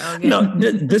imagination here. Okay. No,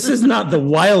 this is not the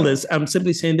wildest. I'm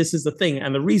simply saying this is the thing.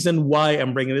 And the reason why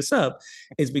I'm bringing this up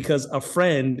is because a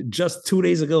friend just 2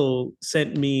 days ago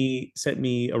sent me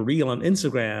a reel on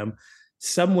Instagram.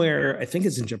 Somewhere, I think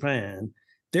it's in Japan,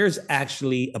 there's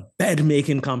actually a bed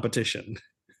making competition.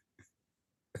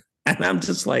 And I'm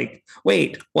just like,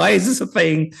 wait, why is this a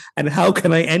thing? And how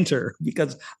can I enter?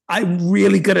 Because I'm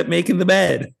really good at making the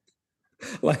bed.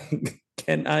 Like,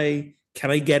 can I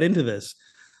get into this?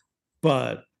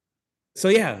 But so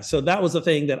that was the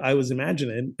thing that I was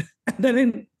imagining. And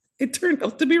then it turned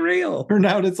out to be real. Turned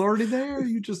out it's already there.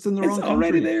 You just in the wrong country. It's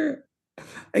already there.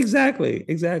 Exactly.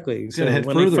 So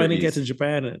when I finally get to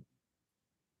Japan,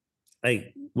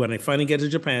 when I finally get to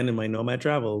Japan in my nomad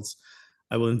travels,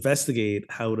 I will investigate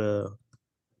how to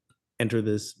enter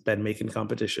this bed making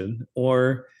competition,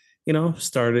 or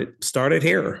start it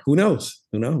here. Who knows?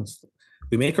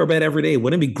 We make our bed every day.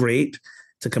 Wouldn't it be great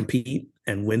to compete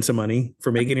and win some money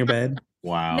for making your bed?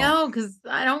 Wow. No, because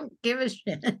I don't give a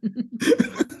shit.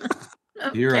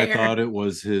 Here I thought it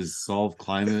was his solve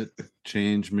climate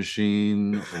change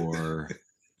machine or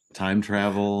time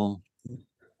travel.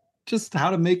 Just how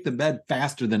to make the bed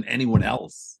faster than anyone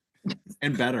else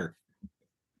and better.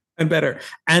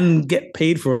 And get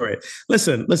paid for it.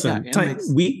 Listen.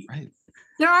 Right.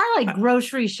 There are like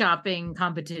grocery shopping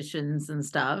competitions and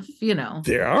stuff,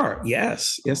 There are,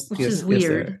 yes, which is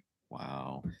weird.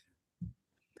 Wow.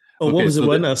 Oh, okay, what was the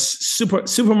one? A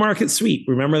supermarket sweep.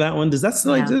 Remember that one? Does that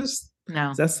still exist?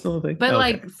 No, that's still a thing. But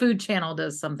like Food Channel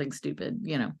does something stupid,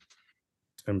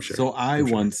 I'm sure. So I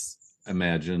once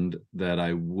imagined that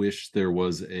I wish there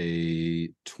was a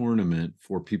tournament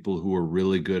for people who were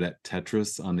really good at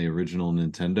Tetris on the original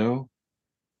Nintendo.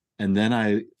 And then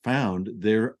I found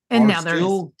there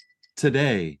still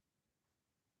today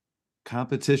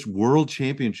competition world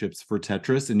championships for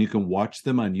Tetris, and you can watch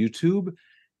them on YouTube.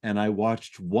 And I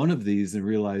watched one of these and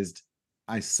realized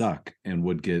I suck and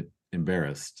would get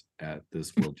embarrassed at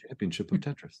this world championship of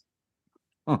Tetris.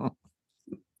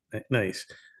 Nice.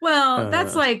 Well,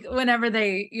 that's like whenever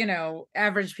they,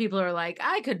 average people are like,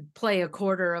 I could play a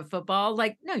quarter of football.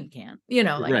 Like, no, you can't.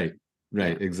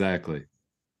 Right. Exactly.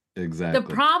 The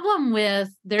problem with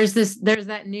there's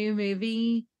that new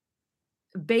movie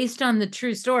based on the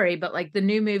true story, but like the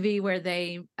new movie where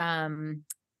they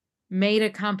made a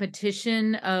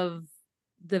competition of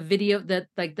the video that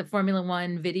like the Formula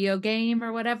One video game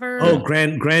or whatever. Oh,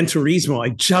 Gran Turismo. I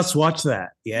just watched that.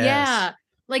 Yes. Yeah.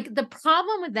 Like the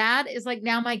problem with that is like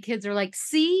now my kids are like,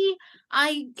 see,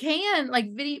 I can like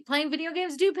playing video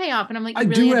games do pay off. And I'm like, I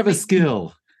do have a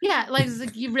skill. Yeah. Like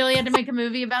you really had to make a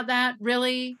movie about that.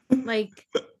 Really? Like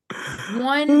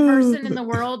one person in the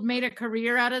world made a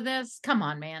career out of this. Come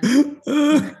on, man.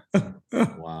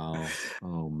 Wow.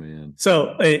 Oh man.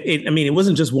 So it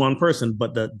wasn't just one person,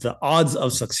 but the odds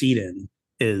of succeeding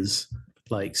is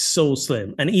like so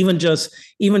slim. And even just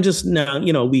now,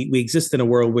 we exist in a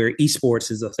world where esports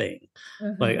is a thing.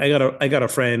 Mm-hmm. Like I got a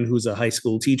friend who's a high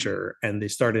school teacher, and they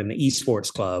started an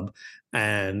esports club,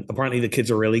 and apparently the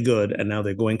kids are really good, and now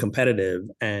they're going competitive,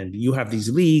 and you have these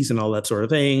leagues and all that sort of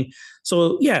thing.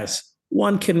 So yes,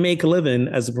 one can make a living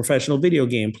as a professional video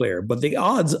game player, but the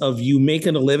odds of you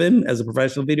making a living as a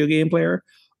professional video game player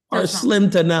are slim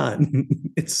to none.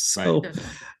 It's so right.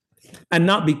 And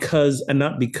not because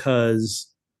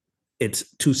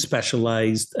it's too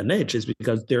specialized a niche, it's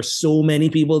because there's so many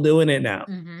people doing it now,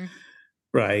 mm-hmm.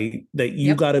 right? That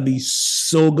you got to be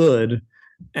so good.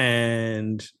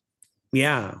 And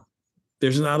yeah,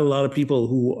 there's not a lot of people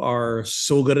who are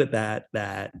so good at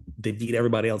that they beat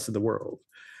everybody else in the world.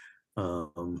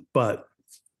 But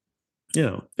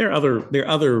there are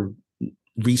other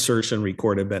research and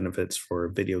recorded benefits for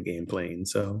video game playing.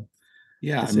 So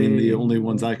yeah, I mean, the only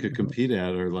ones I could compete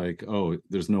at are like,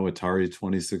 there's no Atari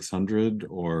 2600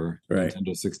 or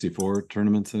Nintendo 64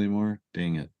 tournaments anymore.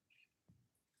 Dang it.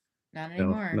 Not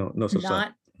anymore. No such Not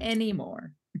stuff.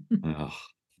 Anymore. Oh,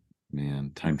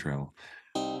 man, time travel.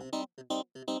 All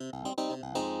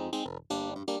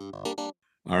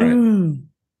right.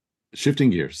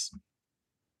 Shifting gears.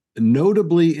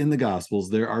 Notably in the Gospels,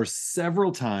 there are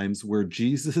several times where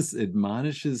Jesus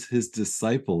admonishes his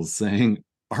disciples saying,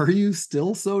 "Are you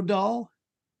still so dull?"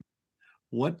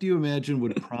 What do you imagine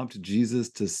would prompt Jesus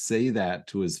to say that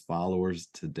to his followers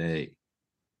today?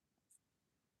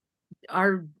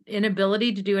 Our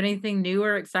inability to do anything new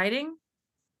or exciting?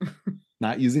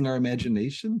 Not using our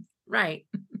imagination? Right.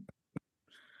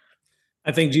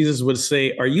 I think Jesus would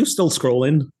say, "Are you still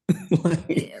scrolling?"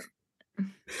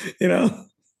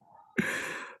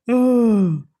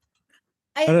 Oh.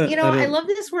 I love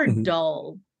this word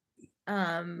dull.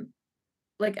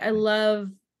 Like I love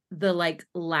the like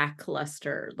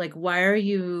lackluster. Like why are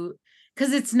you,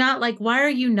 because it's not like why are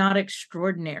you not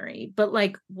extraordinary, but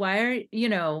like why are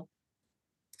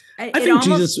I think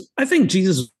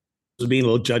Jesus was being a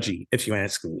little judgy, if you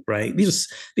ask me, right?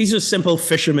 These are simple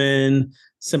fishermen,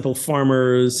 simple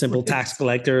farmers, simple tax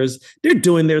collectors. They're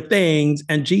doing their things,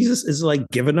 and Jesus is like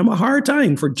giving them a hard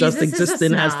time for just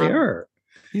existing as they are.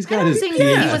 He's got his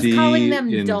PhD. He was calling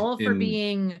them dull for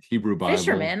being Hebrew Bible.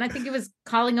 Fishermen. I think he was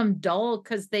calling them dull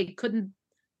because they couldn't,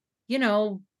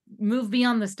 move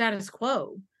beyond the status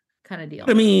quo kind of deal.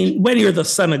 I mean, when you're the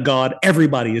son of God,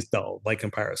 everybody is dull by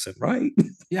comparison, right?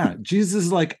 Yeah. Jesus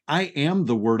is like, I am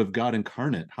the word of God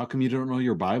incarnate. How come you don't know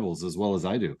your Bibles as well as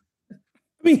I do?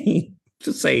 I mean,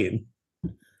 just saying.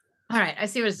 All right, I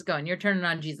see where this is going. You're turning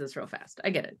on Jesus real fast. I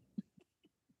get it.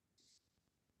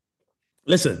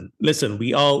 Listen.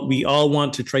 We all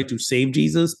want to try to save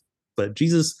Jesus, but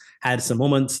Jesus had some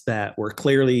moments that were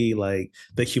clearly like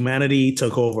the humanity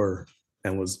took over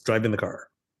and was driving the car.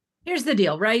 Here's the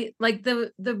deal, right? Like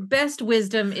the best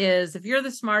wisdom is if you're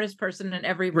the smartest person in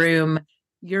every room,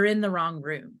 you're in the wrong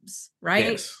rooms,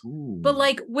 right? Yes. But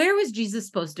like, where was Jesus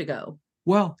supposed to go?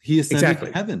 Well, he ascended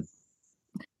Exactly. to heaven.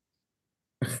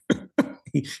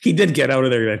 He did get out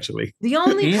of there eventually. The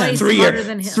only And place 3 smarter years,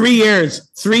 than him.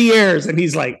 3 years, and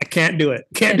he's like, I can't do it.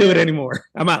 Can't do it anymore.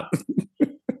 I'm out.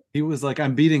 He was like,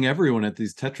 I'm beating everyone at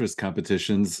these Tetris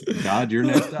competitions. God, you're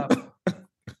next up.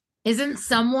 Isn't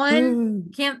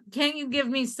someone can't you give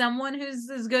me someone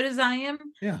who's as good as I am?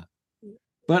 Yeah.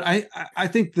 But I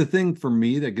think the thing for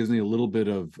me that gives me a little bit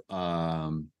of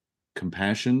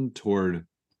compassion toward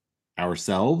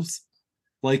ourselves,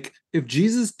 like if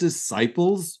Jesus'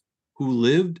 disciples who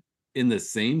lived in the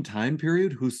same time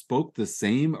period, who spoke the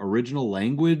same original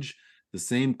language, the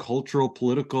same cultural,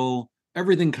 political,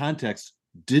 everything context,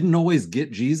 didn't always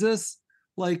get Jesus,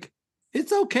 like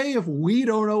it's okay if we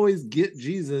don't always get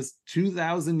Jesus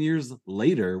 2,000 years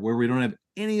later, where we don't have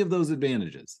any of those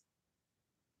advantages,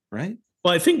 right?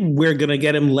 Well, I think we're gonna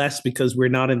get him less because we're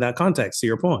not in that context. To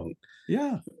your point,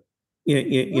 Yeah.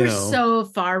 We're so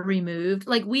far removed.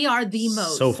 Like we are the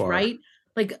most, so far, right?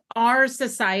 Like our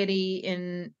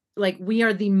society we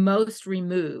are the most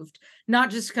removed, not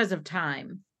just because of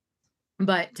time,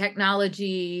 but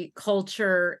technology,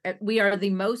 culture. We are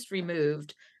the most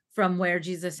removed from where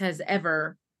Jesus has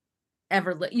ever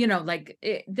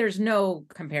there's no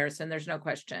comparison. There's no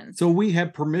question. So we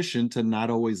have permission to not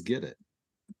always get it.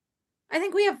 I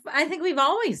think we've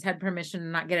always had permission to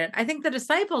not get it. I think the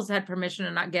disciples had permission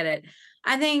to not get it.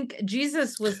 I think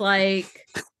Jesus was like,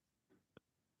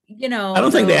 I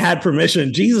don't think they had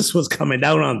permission. Jesus was coming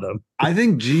down on them. I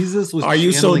think Jesus was. Are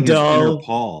you so dull,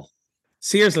 Paul?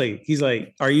 Seriously, he's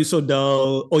like, "Are you so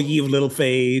dull? Oh, ye of little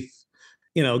faith!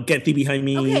 Get thee behind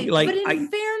me." Okay, but in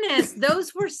fairness,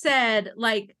 those were said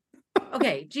like,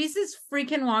 okay, Jesus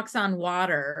freaking walks on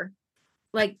water.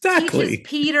 Like teaches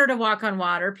Peter to walk on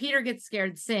water. Peter gets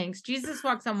scared, sinks. Jesus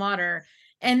walks on water,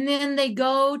 and then they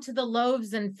go to the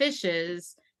loaves and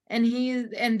fishes,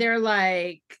 and they're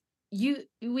like,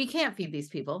 we can't feed these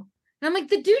people. And I'm like,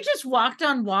 the dude just walked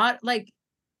on water. Like,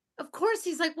 of course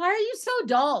he's like, why are you so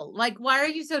dull? Like, why are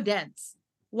you so dense?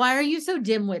 Why are you so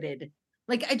dim-witted?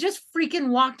 Like, I just freaking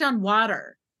walked on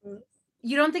water.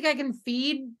 You don't think I can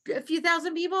feed a few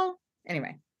thousand people?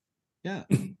 Anyway. Yeah.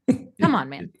 Come on,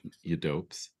 man. You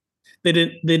dopes. They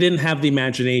didn't have the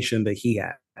imagination that he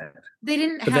had. They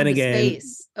didn't have the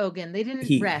space, Ogun. They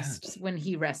didn't rest when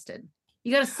he rested.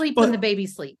 You got to sleep when the baby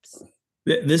sleeps.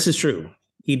 This is true.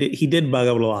 He did bug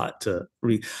out a lot to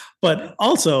read. But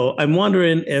also, I'm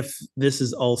wondering if this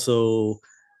is also,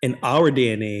 in our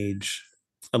day and age,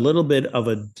 a little bit of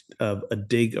a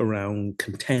dig around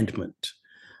contentment.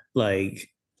 Like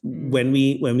when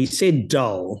we say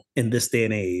dull in this day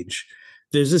and age,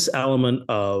 there's this element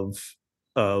of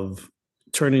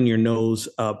turning your nose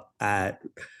up at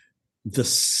the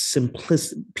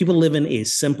simplicity. People living a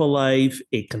simple life,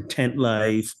 a content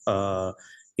life,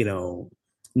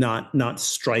 not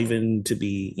striving to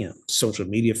be, social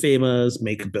media famous,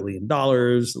 make $1 billion.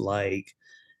 Like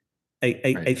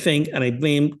I think, and I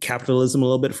blame capitalism a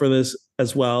little bit for this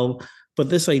as well. But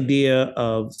this idea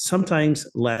of sometimes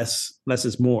less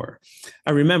is more.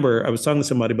 I remember I was talking to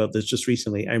somebody about this just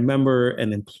recently. I remember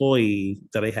an employee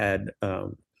that I had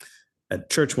at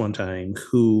church one time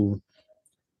who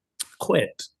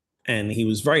quit, and he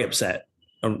was very upset,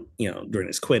 during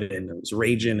his quitting, and was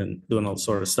raging and doing all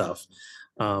sort of stuff.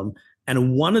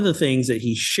 And one of the things that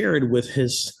he shared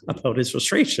about his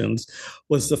frustrations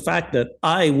was the fact that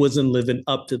I wasn't living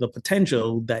up to the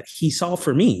potential that he saw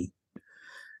for me.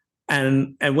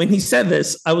 And when he said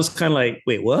this, I was kind of like,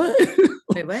 wait, what?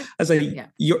 Wait, what? I was like, yeah.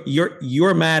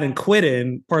 You're mad and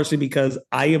quitting partially because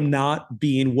I am not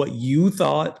being what you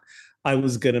thought I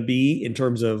was going to be in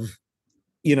terms of,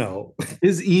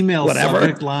 his email whatever.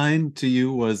 Subject line to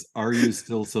you was, "Are you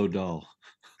still so dull?"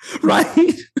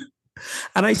 Right.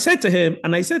 And I said to him,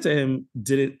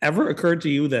 did it ever occur to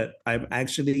you that I'm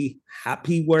actually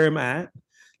happy where I'm at?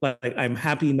 Like I'm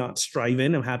happy not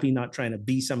striving. I'm happy not trying to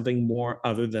be something more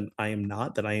other than I am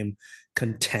not, that I am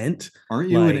content.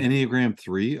 Aren't you an Enneagram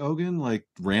 3, Ogun? Like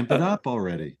ramp it up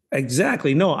already.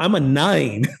 Exactly. No, I'm a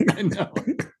 9. I know.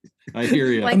 I hear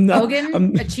you. Like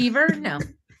Ogun, achiever? No.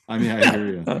 I mean, I hear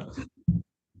you.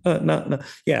 No.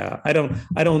 Yeah, I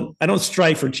don't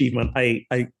strive for achievement.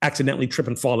 I accidentally trip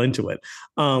and fall into it.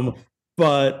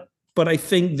 but I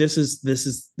think this is the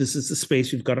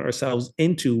space we've got ourselves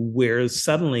into, where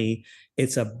suddenly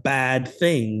it's a bad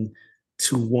thing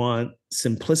to want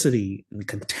simplicity and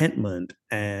contentment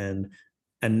and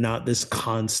not this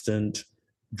constant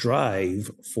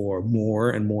drive for more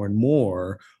and more and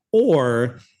more,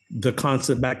 or the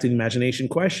constant back to the imagination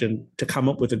question to come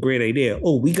up with a great idea.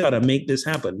 Oh, we got to make this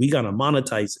happen. We got to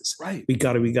monetize this. Right. We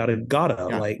got to. Yeah,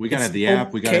 Like, we got to have the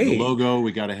app. We got to have the logo.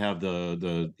 We got to have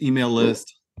the email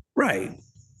list. Right.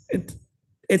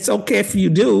 It's okay if you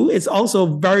do. It's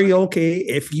also very okay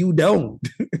if you don't.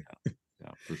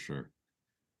 Yeah, for sure.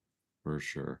 For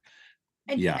sure.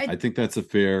 I think that's a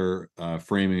fair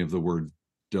framing of the word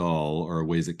dull, or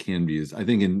ways it can be used. I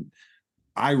think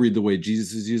I read the way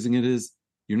Jesus is using it is,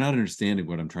 you're not understanding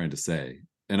what I'm trying to say.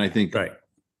 And I think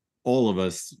all of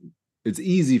us, it's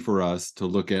easy for us to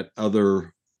look at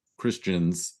other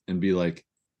Christians and be like,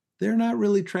 they're not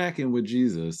really tracking with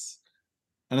Jesus.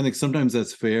 And I think sometimes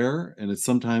that's fair. And it's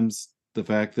sometimes the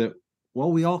fact that,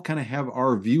 well, we all kind of have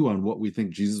our view on what we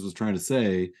think Jesus was trying to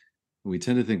say. And we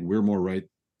tend to think we're more right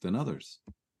than others.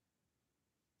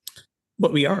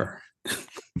 But we are.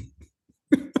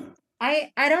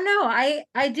 I don't know.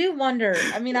 I do wonder.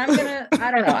 I mean, I don't know.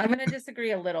 I'm gonna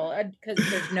disagree a little because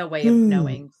there's no way of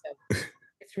knowing. So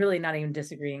it's really not even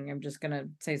disagreeing. I'm just gonna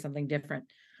say something different,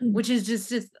 which is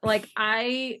just like,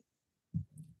 why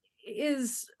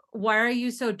are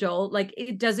you so dull? Like,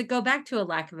 does it go back to a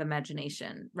lack of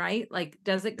imagination, right? Like,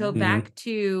 does it go back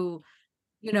to,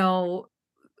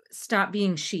 stop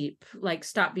being sheep, like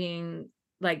stop being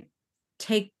like,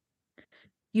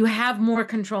 you have more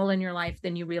control in your life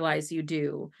than you realize you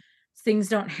do. Things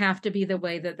don't have to be the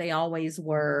way that they always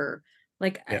were.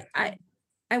 Like,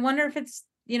 I wonder if it's,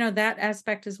 that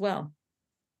aspect as well.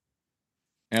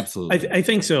 Absolutely. I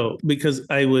think so, because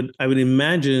I would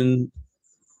imagine,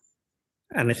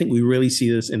 and I think we really see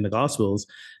this in the Gospels,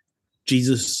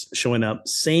 Jesus showing up,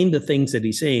 saying the things that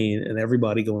he's saying, and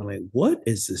everybody going like, what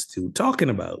is this dude talking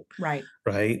about? Right.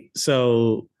 Right.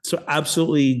 So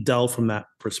absolutely dull from that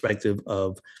perspective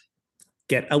of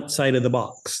get outside of the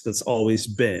box that's always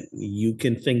been. You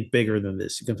can think bigger than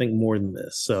this. You can think more than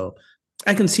this. So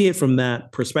I can see it from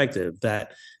that perspective,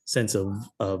 that sense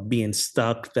of being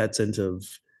stuck, that sense of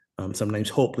sometimes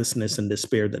hopelessness and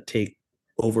despair that take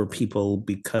over people,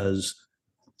 because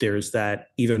there's that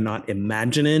either not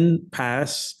imagining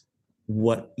past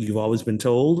what you've always been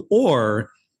told, or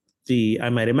I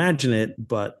might imagine it,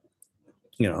 but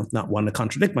not want to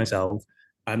contradict myself,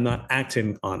 I'm not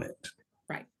acting on it.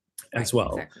 Right. As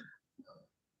well. Exactly.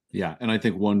 Yeah. And I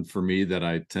think one for me that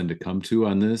I tend to come to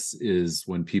on this is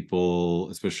when people,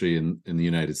 especially in the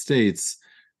United States,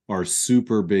 are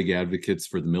super big advocates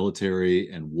for the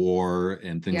military and war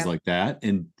and things like that,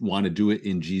 and want to do it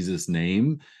in Jesus'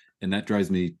 name. And that drives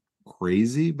me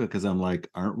crazy, because I'm like,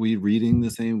 aren't we reading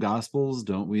the same gospels?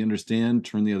 Don't we understand?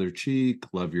 Turn the other cheek,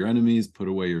 love your enemies, put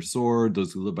away your sword.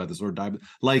 Those who live by the sword die.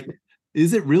 Like,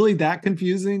 is it really that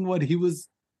confusing what he was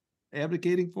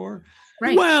advocating for?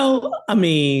 Right. Well, I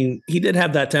mean, he did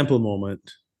have that temple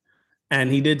moment,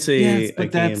 and he did say, yes,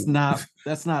 but that's not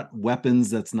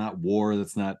weapons. That's not war.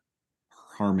 That's not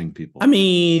harming people. I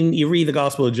mean, you read the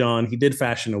Gospel of John, he did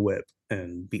fashion a whip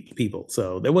and beat people.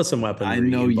 So there was some weaponry. I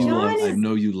know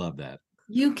you love that.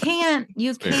 You can't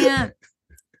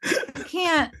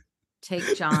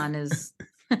take John as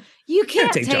you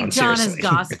can't take John as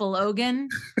gospel, Ogan.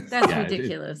 That's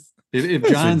ridiculous. If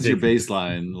John's your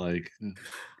baseline, like,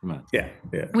 come on. Yeah.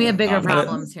 We have bigger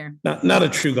problems here. Not a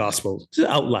true gospel, just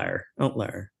outlier. All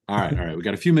right. We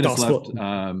got a few minutes left.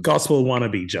 Gospel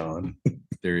wannabe John.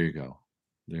 There you go.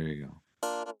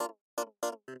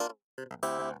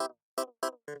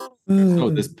 So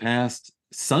this past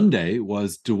Sunday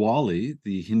was Diwali,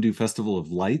 the Hindu festival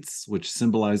of lights, which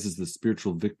symbolizes the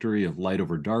spiritual victory of light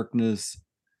over darkness,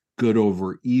 good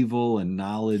over evil, and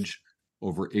knowledge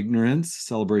over ignorance.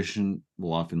 Celebration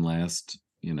will often last,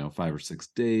 5 or 6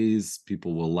 days.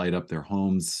 People will light up their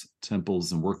homes,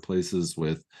 temples, and workplaces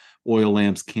with oil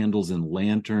lamps, candles, and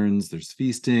lanterns. There's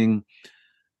feasting.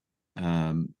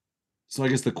 So I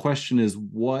guess the question is,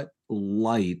 what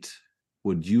light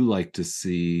would you like to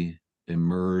see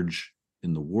emerge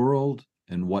in the world,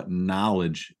 and what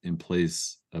knowledge in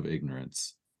place of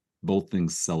ignorance? Both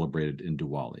things celebrated in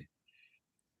Diwali.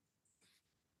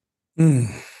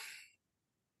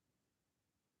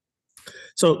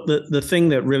 So the thing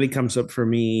that really comes up for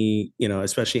me,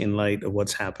 especially in light of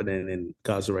what's happening in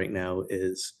Gaza right now,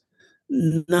 is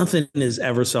nothing is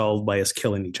ever solved by us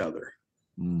killing each other.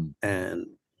 And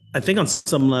I think on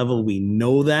some level we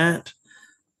know that,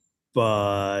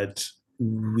 but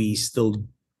we still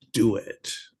do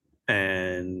it.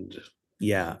 And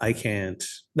yeah, I can't.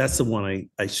 That's the one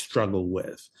I struggle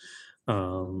with.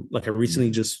 Like I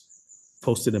recently just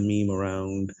posted a meme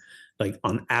around, like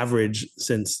on average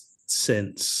since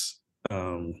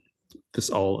this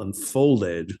all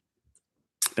unfolded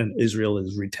and Israel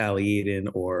is retaliating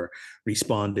or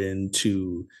responding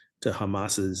to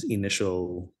Hamas's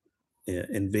initial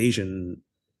invasion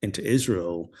into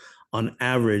Israel. On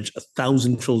average,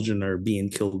 1,000 children are being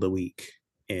killed a week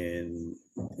in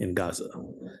Gaza.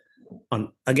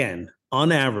 On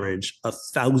average,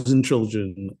 1,000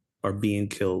 children are being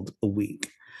killed a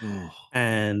week. Oh.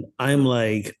 And I'm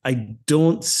like, I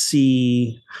don't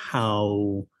see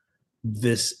how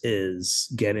this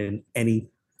is getting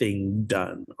anything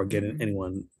done or getting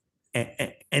anyone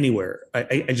anywhere.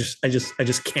 I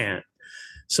just can't.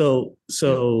 So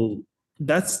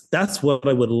that's what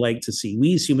I would like to see.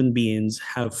 We as human beings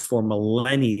have for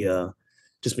millennia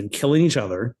just been killing each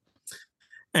other.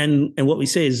 And what we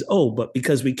say is, oh, but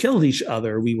because we killed each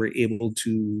other, we were able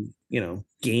to,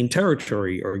 gain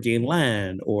territory or gain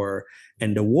land or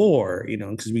end a war,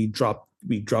 because we dropped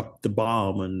the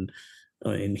bomb and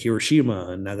in Hiroshima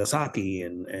and Nagasaki,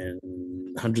 and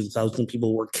hundreds of thousands of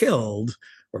people were killed,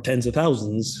 or tens of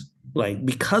thousands. Like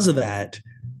because of that,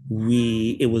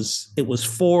 it was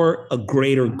for a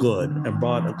greater good and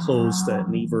brought a close to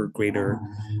an even greater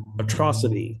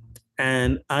atrocity.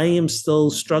 And I am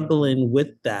still struggling with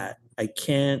that. I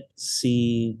can't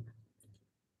see.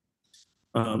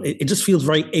 It just feels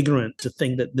very ignorant to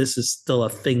think that this is still a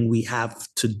thing we have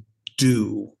to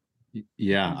do.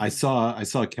 Yeah, I saw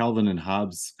a Calvin and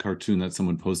Hobbes cartoon that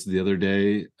someone posted the other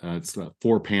day. It's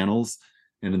 4 panels,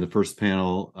 and in the first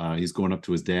panel, he's going up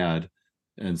to his dad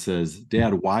and says,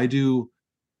 "Dad, why do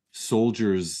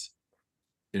soldiers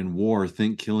in war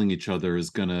think killing each other is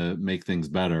gonna make things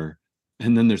better?"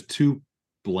 And then there's 2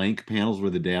 blank panels where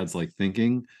the dad's like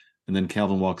thinking, and then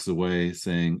Calvin walks away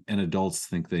saying, "And adults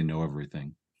think they know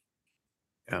everything."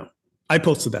 Yeah, I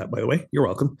posted that, by the way. You're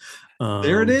welcome.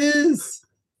 There it is.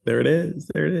 There it is.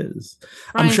 There it is.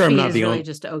 Brian I'm sure I'm Fee not is the really only.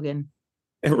 just Ogun.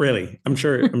 Really, I'm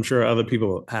sure other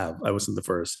people have. I wasn't the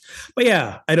first, but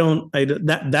yeah, I don't.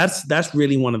 That's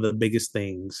really one of the biggest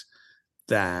things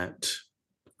that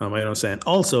I don't understand.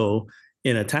 Also,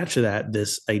 in attached to that,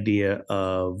 this idea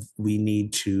of we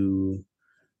need to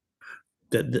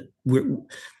that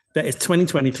it's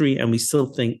 2023 and we still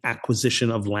think acquisition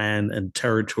of land and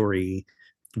territory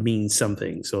means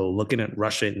something. So looking at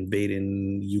Russia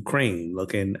invading Ukraine,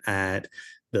 looking at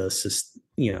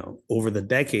over the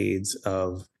decades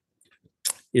of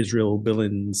Israel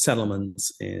building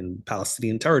settlements in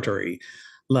Palestinian territory,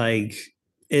 like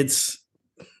it's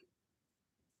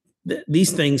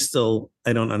these things still,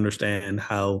 I don't understand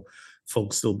how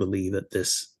folks still believe that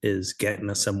this is getting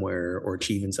us somewhere or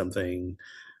achieving something.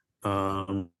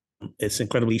 Um, it's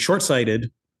incredibly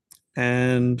short-sighted,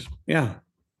 and yeah.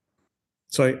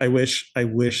 So I wish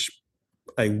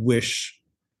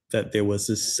that there was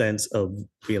this sense of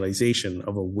realization,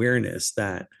 of awareness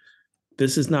that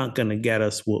this is not going to get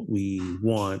us what we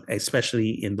want,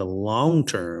 especially in the long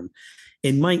term.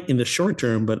 It might in the short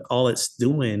term, but all it's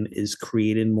doing is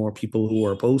creating more people who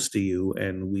are opposed to you,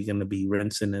 and we're going to be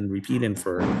rinsing and repeating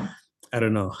for I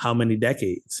don't know how many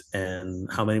decades, and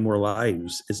how many more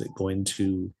lives is it going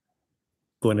to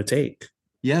take?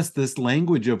 Yes, this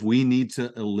language of we need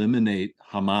to eliminate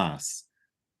Hamas,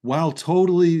 while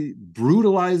totally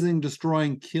brutalizing,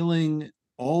 destroying, killing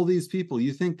all these people.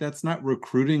 You think that's not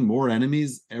recruiting more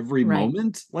enemies every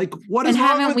moment? Like, what is and wrong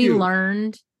haven't with we you?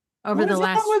 learned over What the is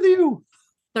last wrong with you?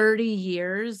 30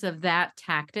 years of that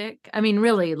tactic? I mean,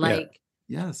 really, like,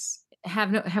 Yes.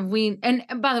 have we, and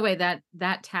by the way,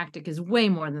 that tactic is way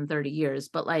more than 30 years,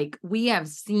 but like we have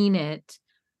seen it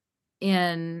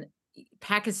in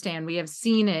Pakistan, we have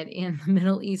seen it in the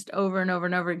Middle East over and over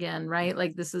and over again, right?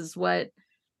 Like this is what,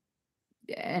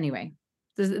 anyway,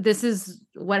 this is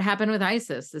what happened with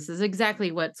ISIS. This is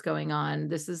exactly what's going on.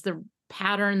 This is the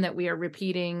pattern that we are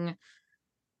repeating.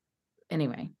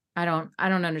 Anyway, I don't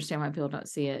understand why people don't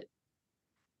see it.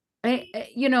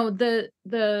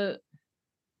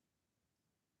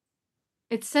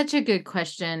 It's such a good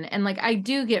question. And like, I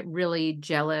do get really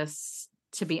jealous,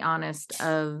 to be honest,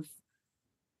 of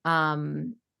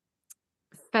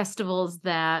festivals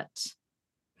that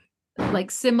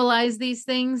like symbolize these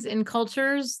things in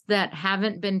cultures that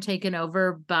haven't been taken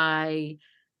over by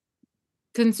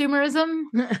consumerism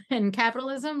and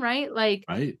capitalism, right? Like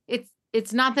Right.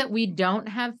 it's not that we don't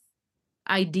have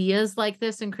ideas like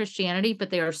this in Christianity,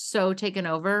 but they are so taken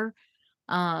over.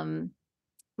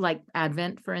 Like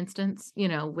Advent, for instance,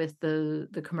 with the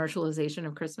commercialization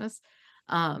of Christmas.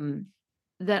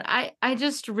 That I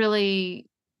just really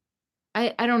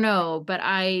I don't know, but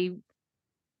I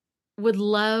would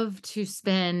love to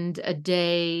spend a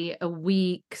day, a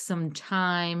week, some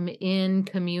time in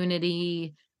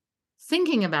community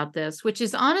thinking about this, which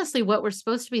is honestly what we're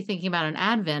supposed to be thinking about in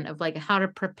Advent, of like how to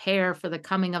prepare for the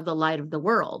coming of the light of the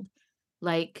world.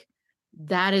 Like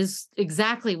that is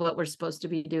exactly what we're supposed to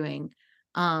be doing.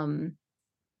 And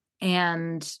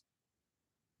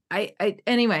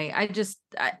anyway,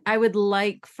 I would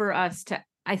like for us to,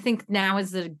 I think now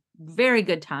is a very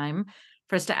good time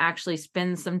for us to actually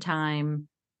spend some time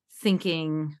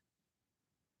thinking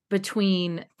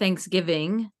between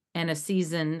Thanksgiving and a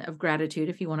season of gratitude,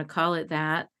 if you want to call it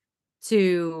that,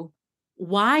 to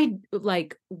why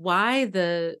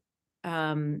the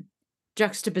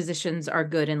juxtapositions are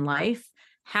good in life,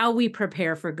 how we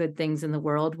prepare for good things in the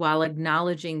world while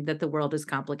acknowledging that the world is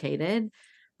complicated.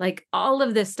 Like all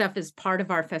of this stuff is part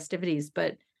of our festivities,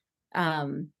 but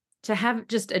to have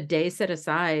just a day set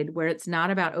aside where it's not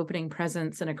about opening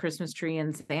presents and a Christmas tree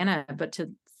and Santa, but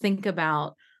to think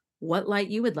about what light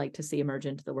you would like to see emerge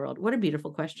into the world. What a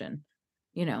beautiful question,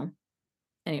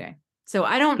 anyway. So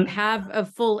I don't have a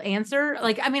full answer.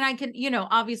 Like, I mean, I can,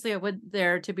 obviously I want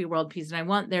there to be world peace, and I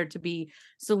want there to be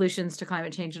solutions to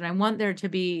climate change, and I want there to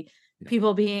be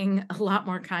people being a lot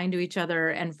more kind to each other,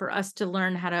 and for us to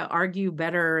learn how to argue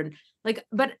better. And like,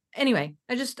 but anyway,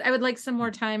 I would like some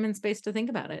more time and space to think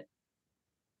about it.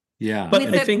 Yeah.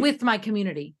 But with my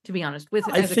community, to be honest, a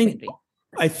community.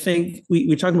 I think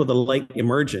we're talking about the light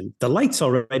emerging. The light's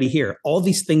already here. All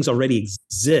these things already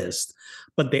exist,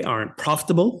 but they aren't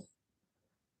profitable,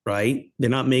 right? They're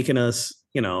not making us,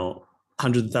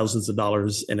 hundreds of thousands of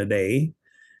dollars in a day.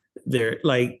 They're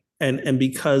like, and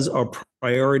because our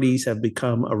priorities have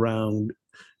become around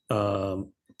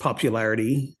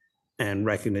popularity and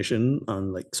recognition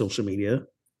on like social media,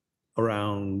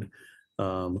 around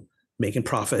making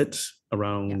profits,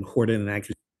 around hoarding and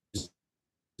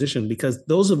acquisition, because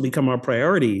those have become our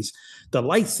priorities. The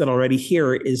lights that are already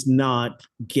here is not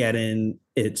getting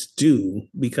its due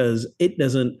because it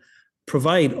doesn't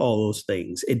provide all those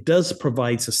things. It does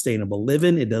provide sustainable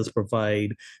living. It does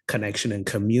provide connection and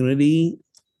community.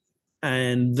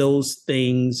 And those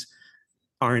things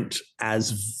aren't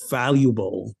as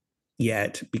valuable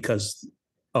yet because,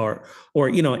 for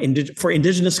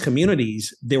indigenous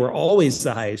communities, they were always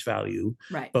the highest value.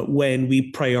 Right. But when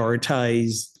we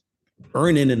prioritize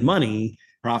earning and money,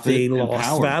 they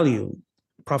lost value.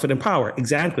 Profit and power,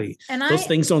 exactly. And those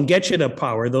things don't get you to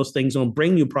power. Those things don't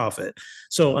bring you profit.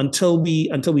 So until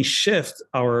we shift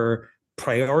our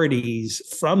priorities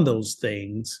from those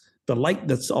things, the light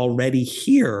that's already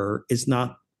here is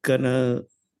not gonna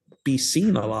be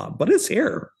seen a lot, but it's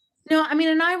here. No, I mean,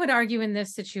 and I would argue in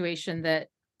this situation that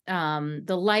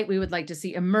the light we would like to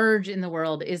see emerge in the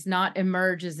world is not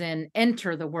emerge as in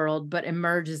enter the world, but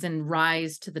emerge as in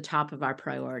rise to the top of our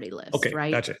priority list. Okay,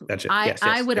 right? Gotcha.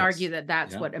 I would argue that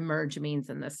that's what emerge means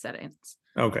in this setting.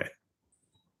 Okay.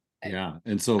 Yeah,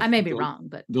 and so I may be wrong,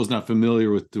 but those not familiar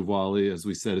with Diwali, as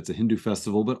we said, it's a Hindu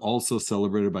festival, but also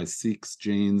celebrated by Sikhs,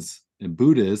 Jains, and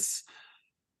Buddhists,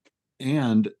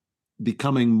 and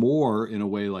becoming more in a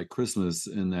way like Christmas,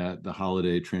 in that the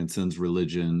holiday transcends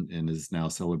religion and is now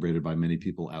celebrated by many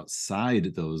people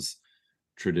outside those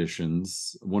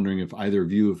traditions. Wondering if either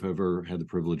of you have ever had the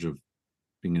privilege of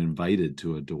being invited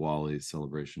to a Diwali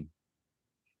celebration.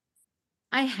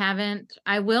 I haven't.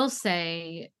 I will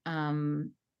say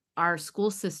our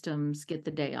school systems get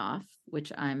the day off, which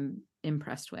I'm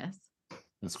impressed with.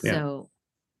 That's great. So,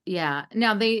 yeah.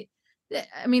 Now they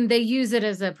use it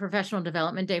as a professional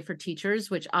development day for teachers,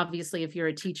 which obviously if you're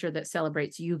a teacher that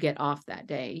celebrates, you get off that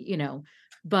day,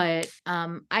 but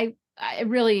no, I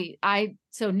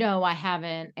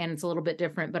haven't. And it's a little bit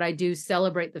different, but I do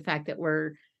celebrate the fact that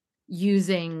we're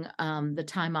using the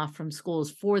time off from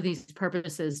schools for these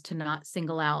purposes, to not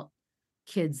single out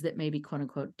kids that may be quote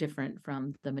unquote different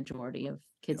from the majority of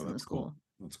kids in the school. Cool.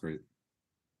 That's great.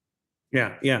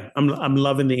 Yeah. I'm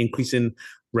loving the increasing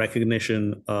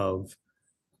recognition of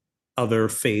other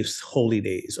faiths' holy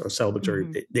days or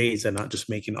celebratory days, and not just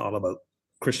making it all about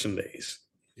Christian days.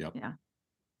 Yep. Yeah.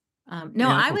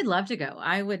 I would love to go.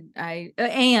 I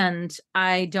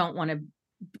don't want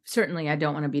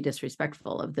to be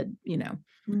disrespectful of the,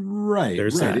 Right.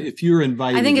 There's right. that. If you're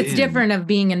invited, I think it's different of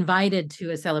being invited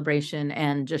to a celebration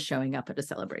and just showing up at a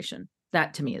celebration.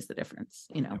 That to me is the difference,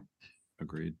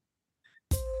 Agreed.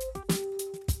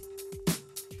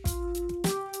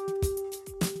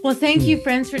 Well, thank you,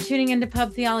 friends, for tuning into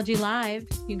Pub Theology Live.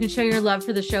 You can show your love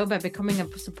for the show by becoming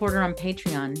a supporter on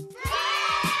Patreon.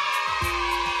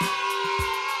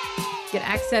 Get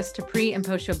access to pre and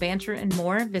post show banter and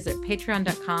more. Visit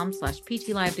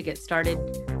patreon.com/PTLive to get started.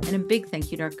 And And a big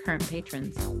thank you to our current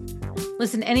patrons.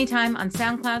 Listen anytime on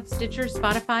SoundCloud, Stitcher,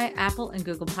 Spotify, Apple, and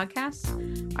Google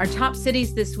Podcasts. Our top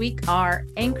cities this week are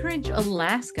Anchorage,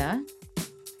 Alaska,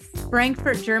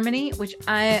 Frankfurt, Germany, which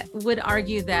I would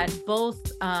argue that both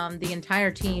the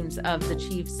entire teams of the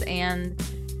Chiefs and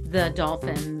the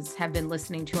Dolphins have been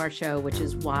listening to our show, which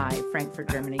is why Frankfurt,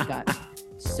 Germany got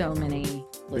so many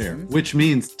listens. Which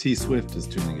means T Swift is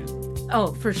tuning in.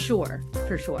 Oh, for sure.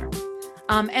 For sure.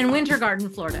 And Winter Garden,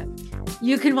 Florida.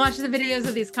 You can watch the videos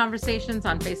of these conversations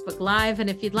on Facebook Live. And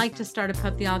if you'd like to start a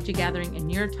pup theology gathering in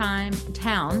your town,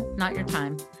 not your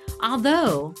time,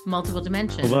 although multiple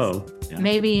dimensions,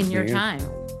 maybe in your time,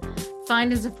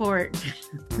 find and support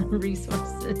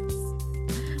resources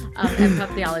at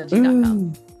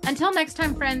puptheology.com. Until next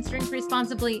time, friends, drink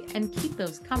responsibly and keep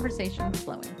those conversations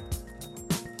flowing.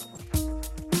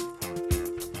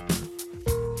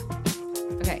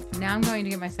 Okay, now I'm going to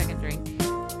get my second drink.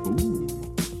 Ooh.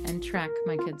 And track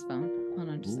my kid's phone. Hold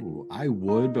on just a second. I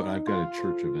would, but I've got a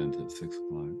church event at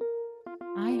 6:00.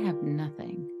 I have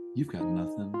nothing. You've got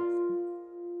nothing.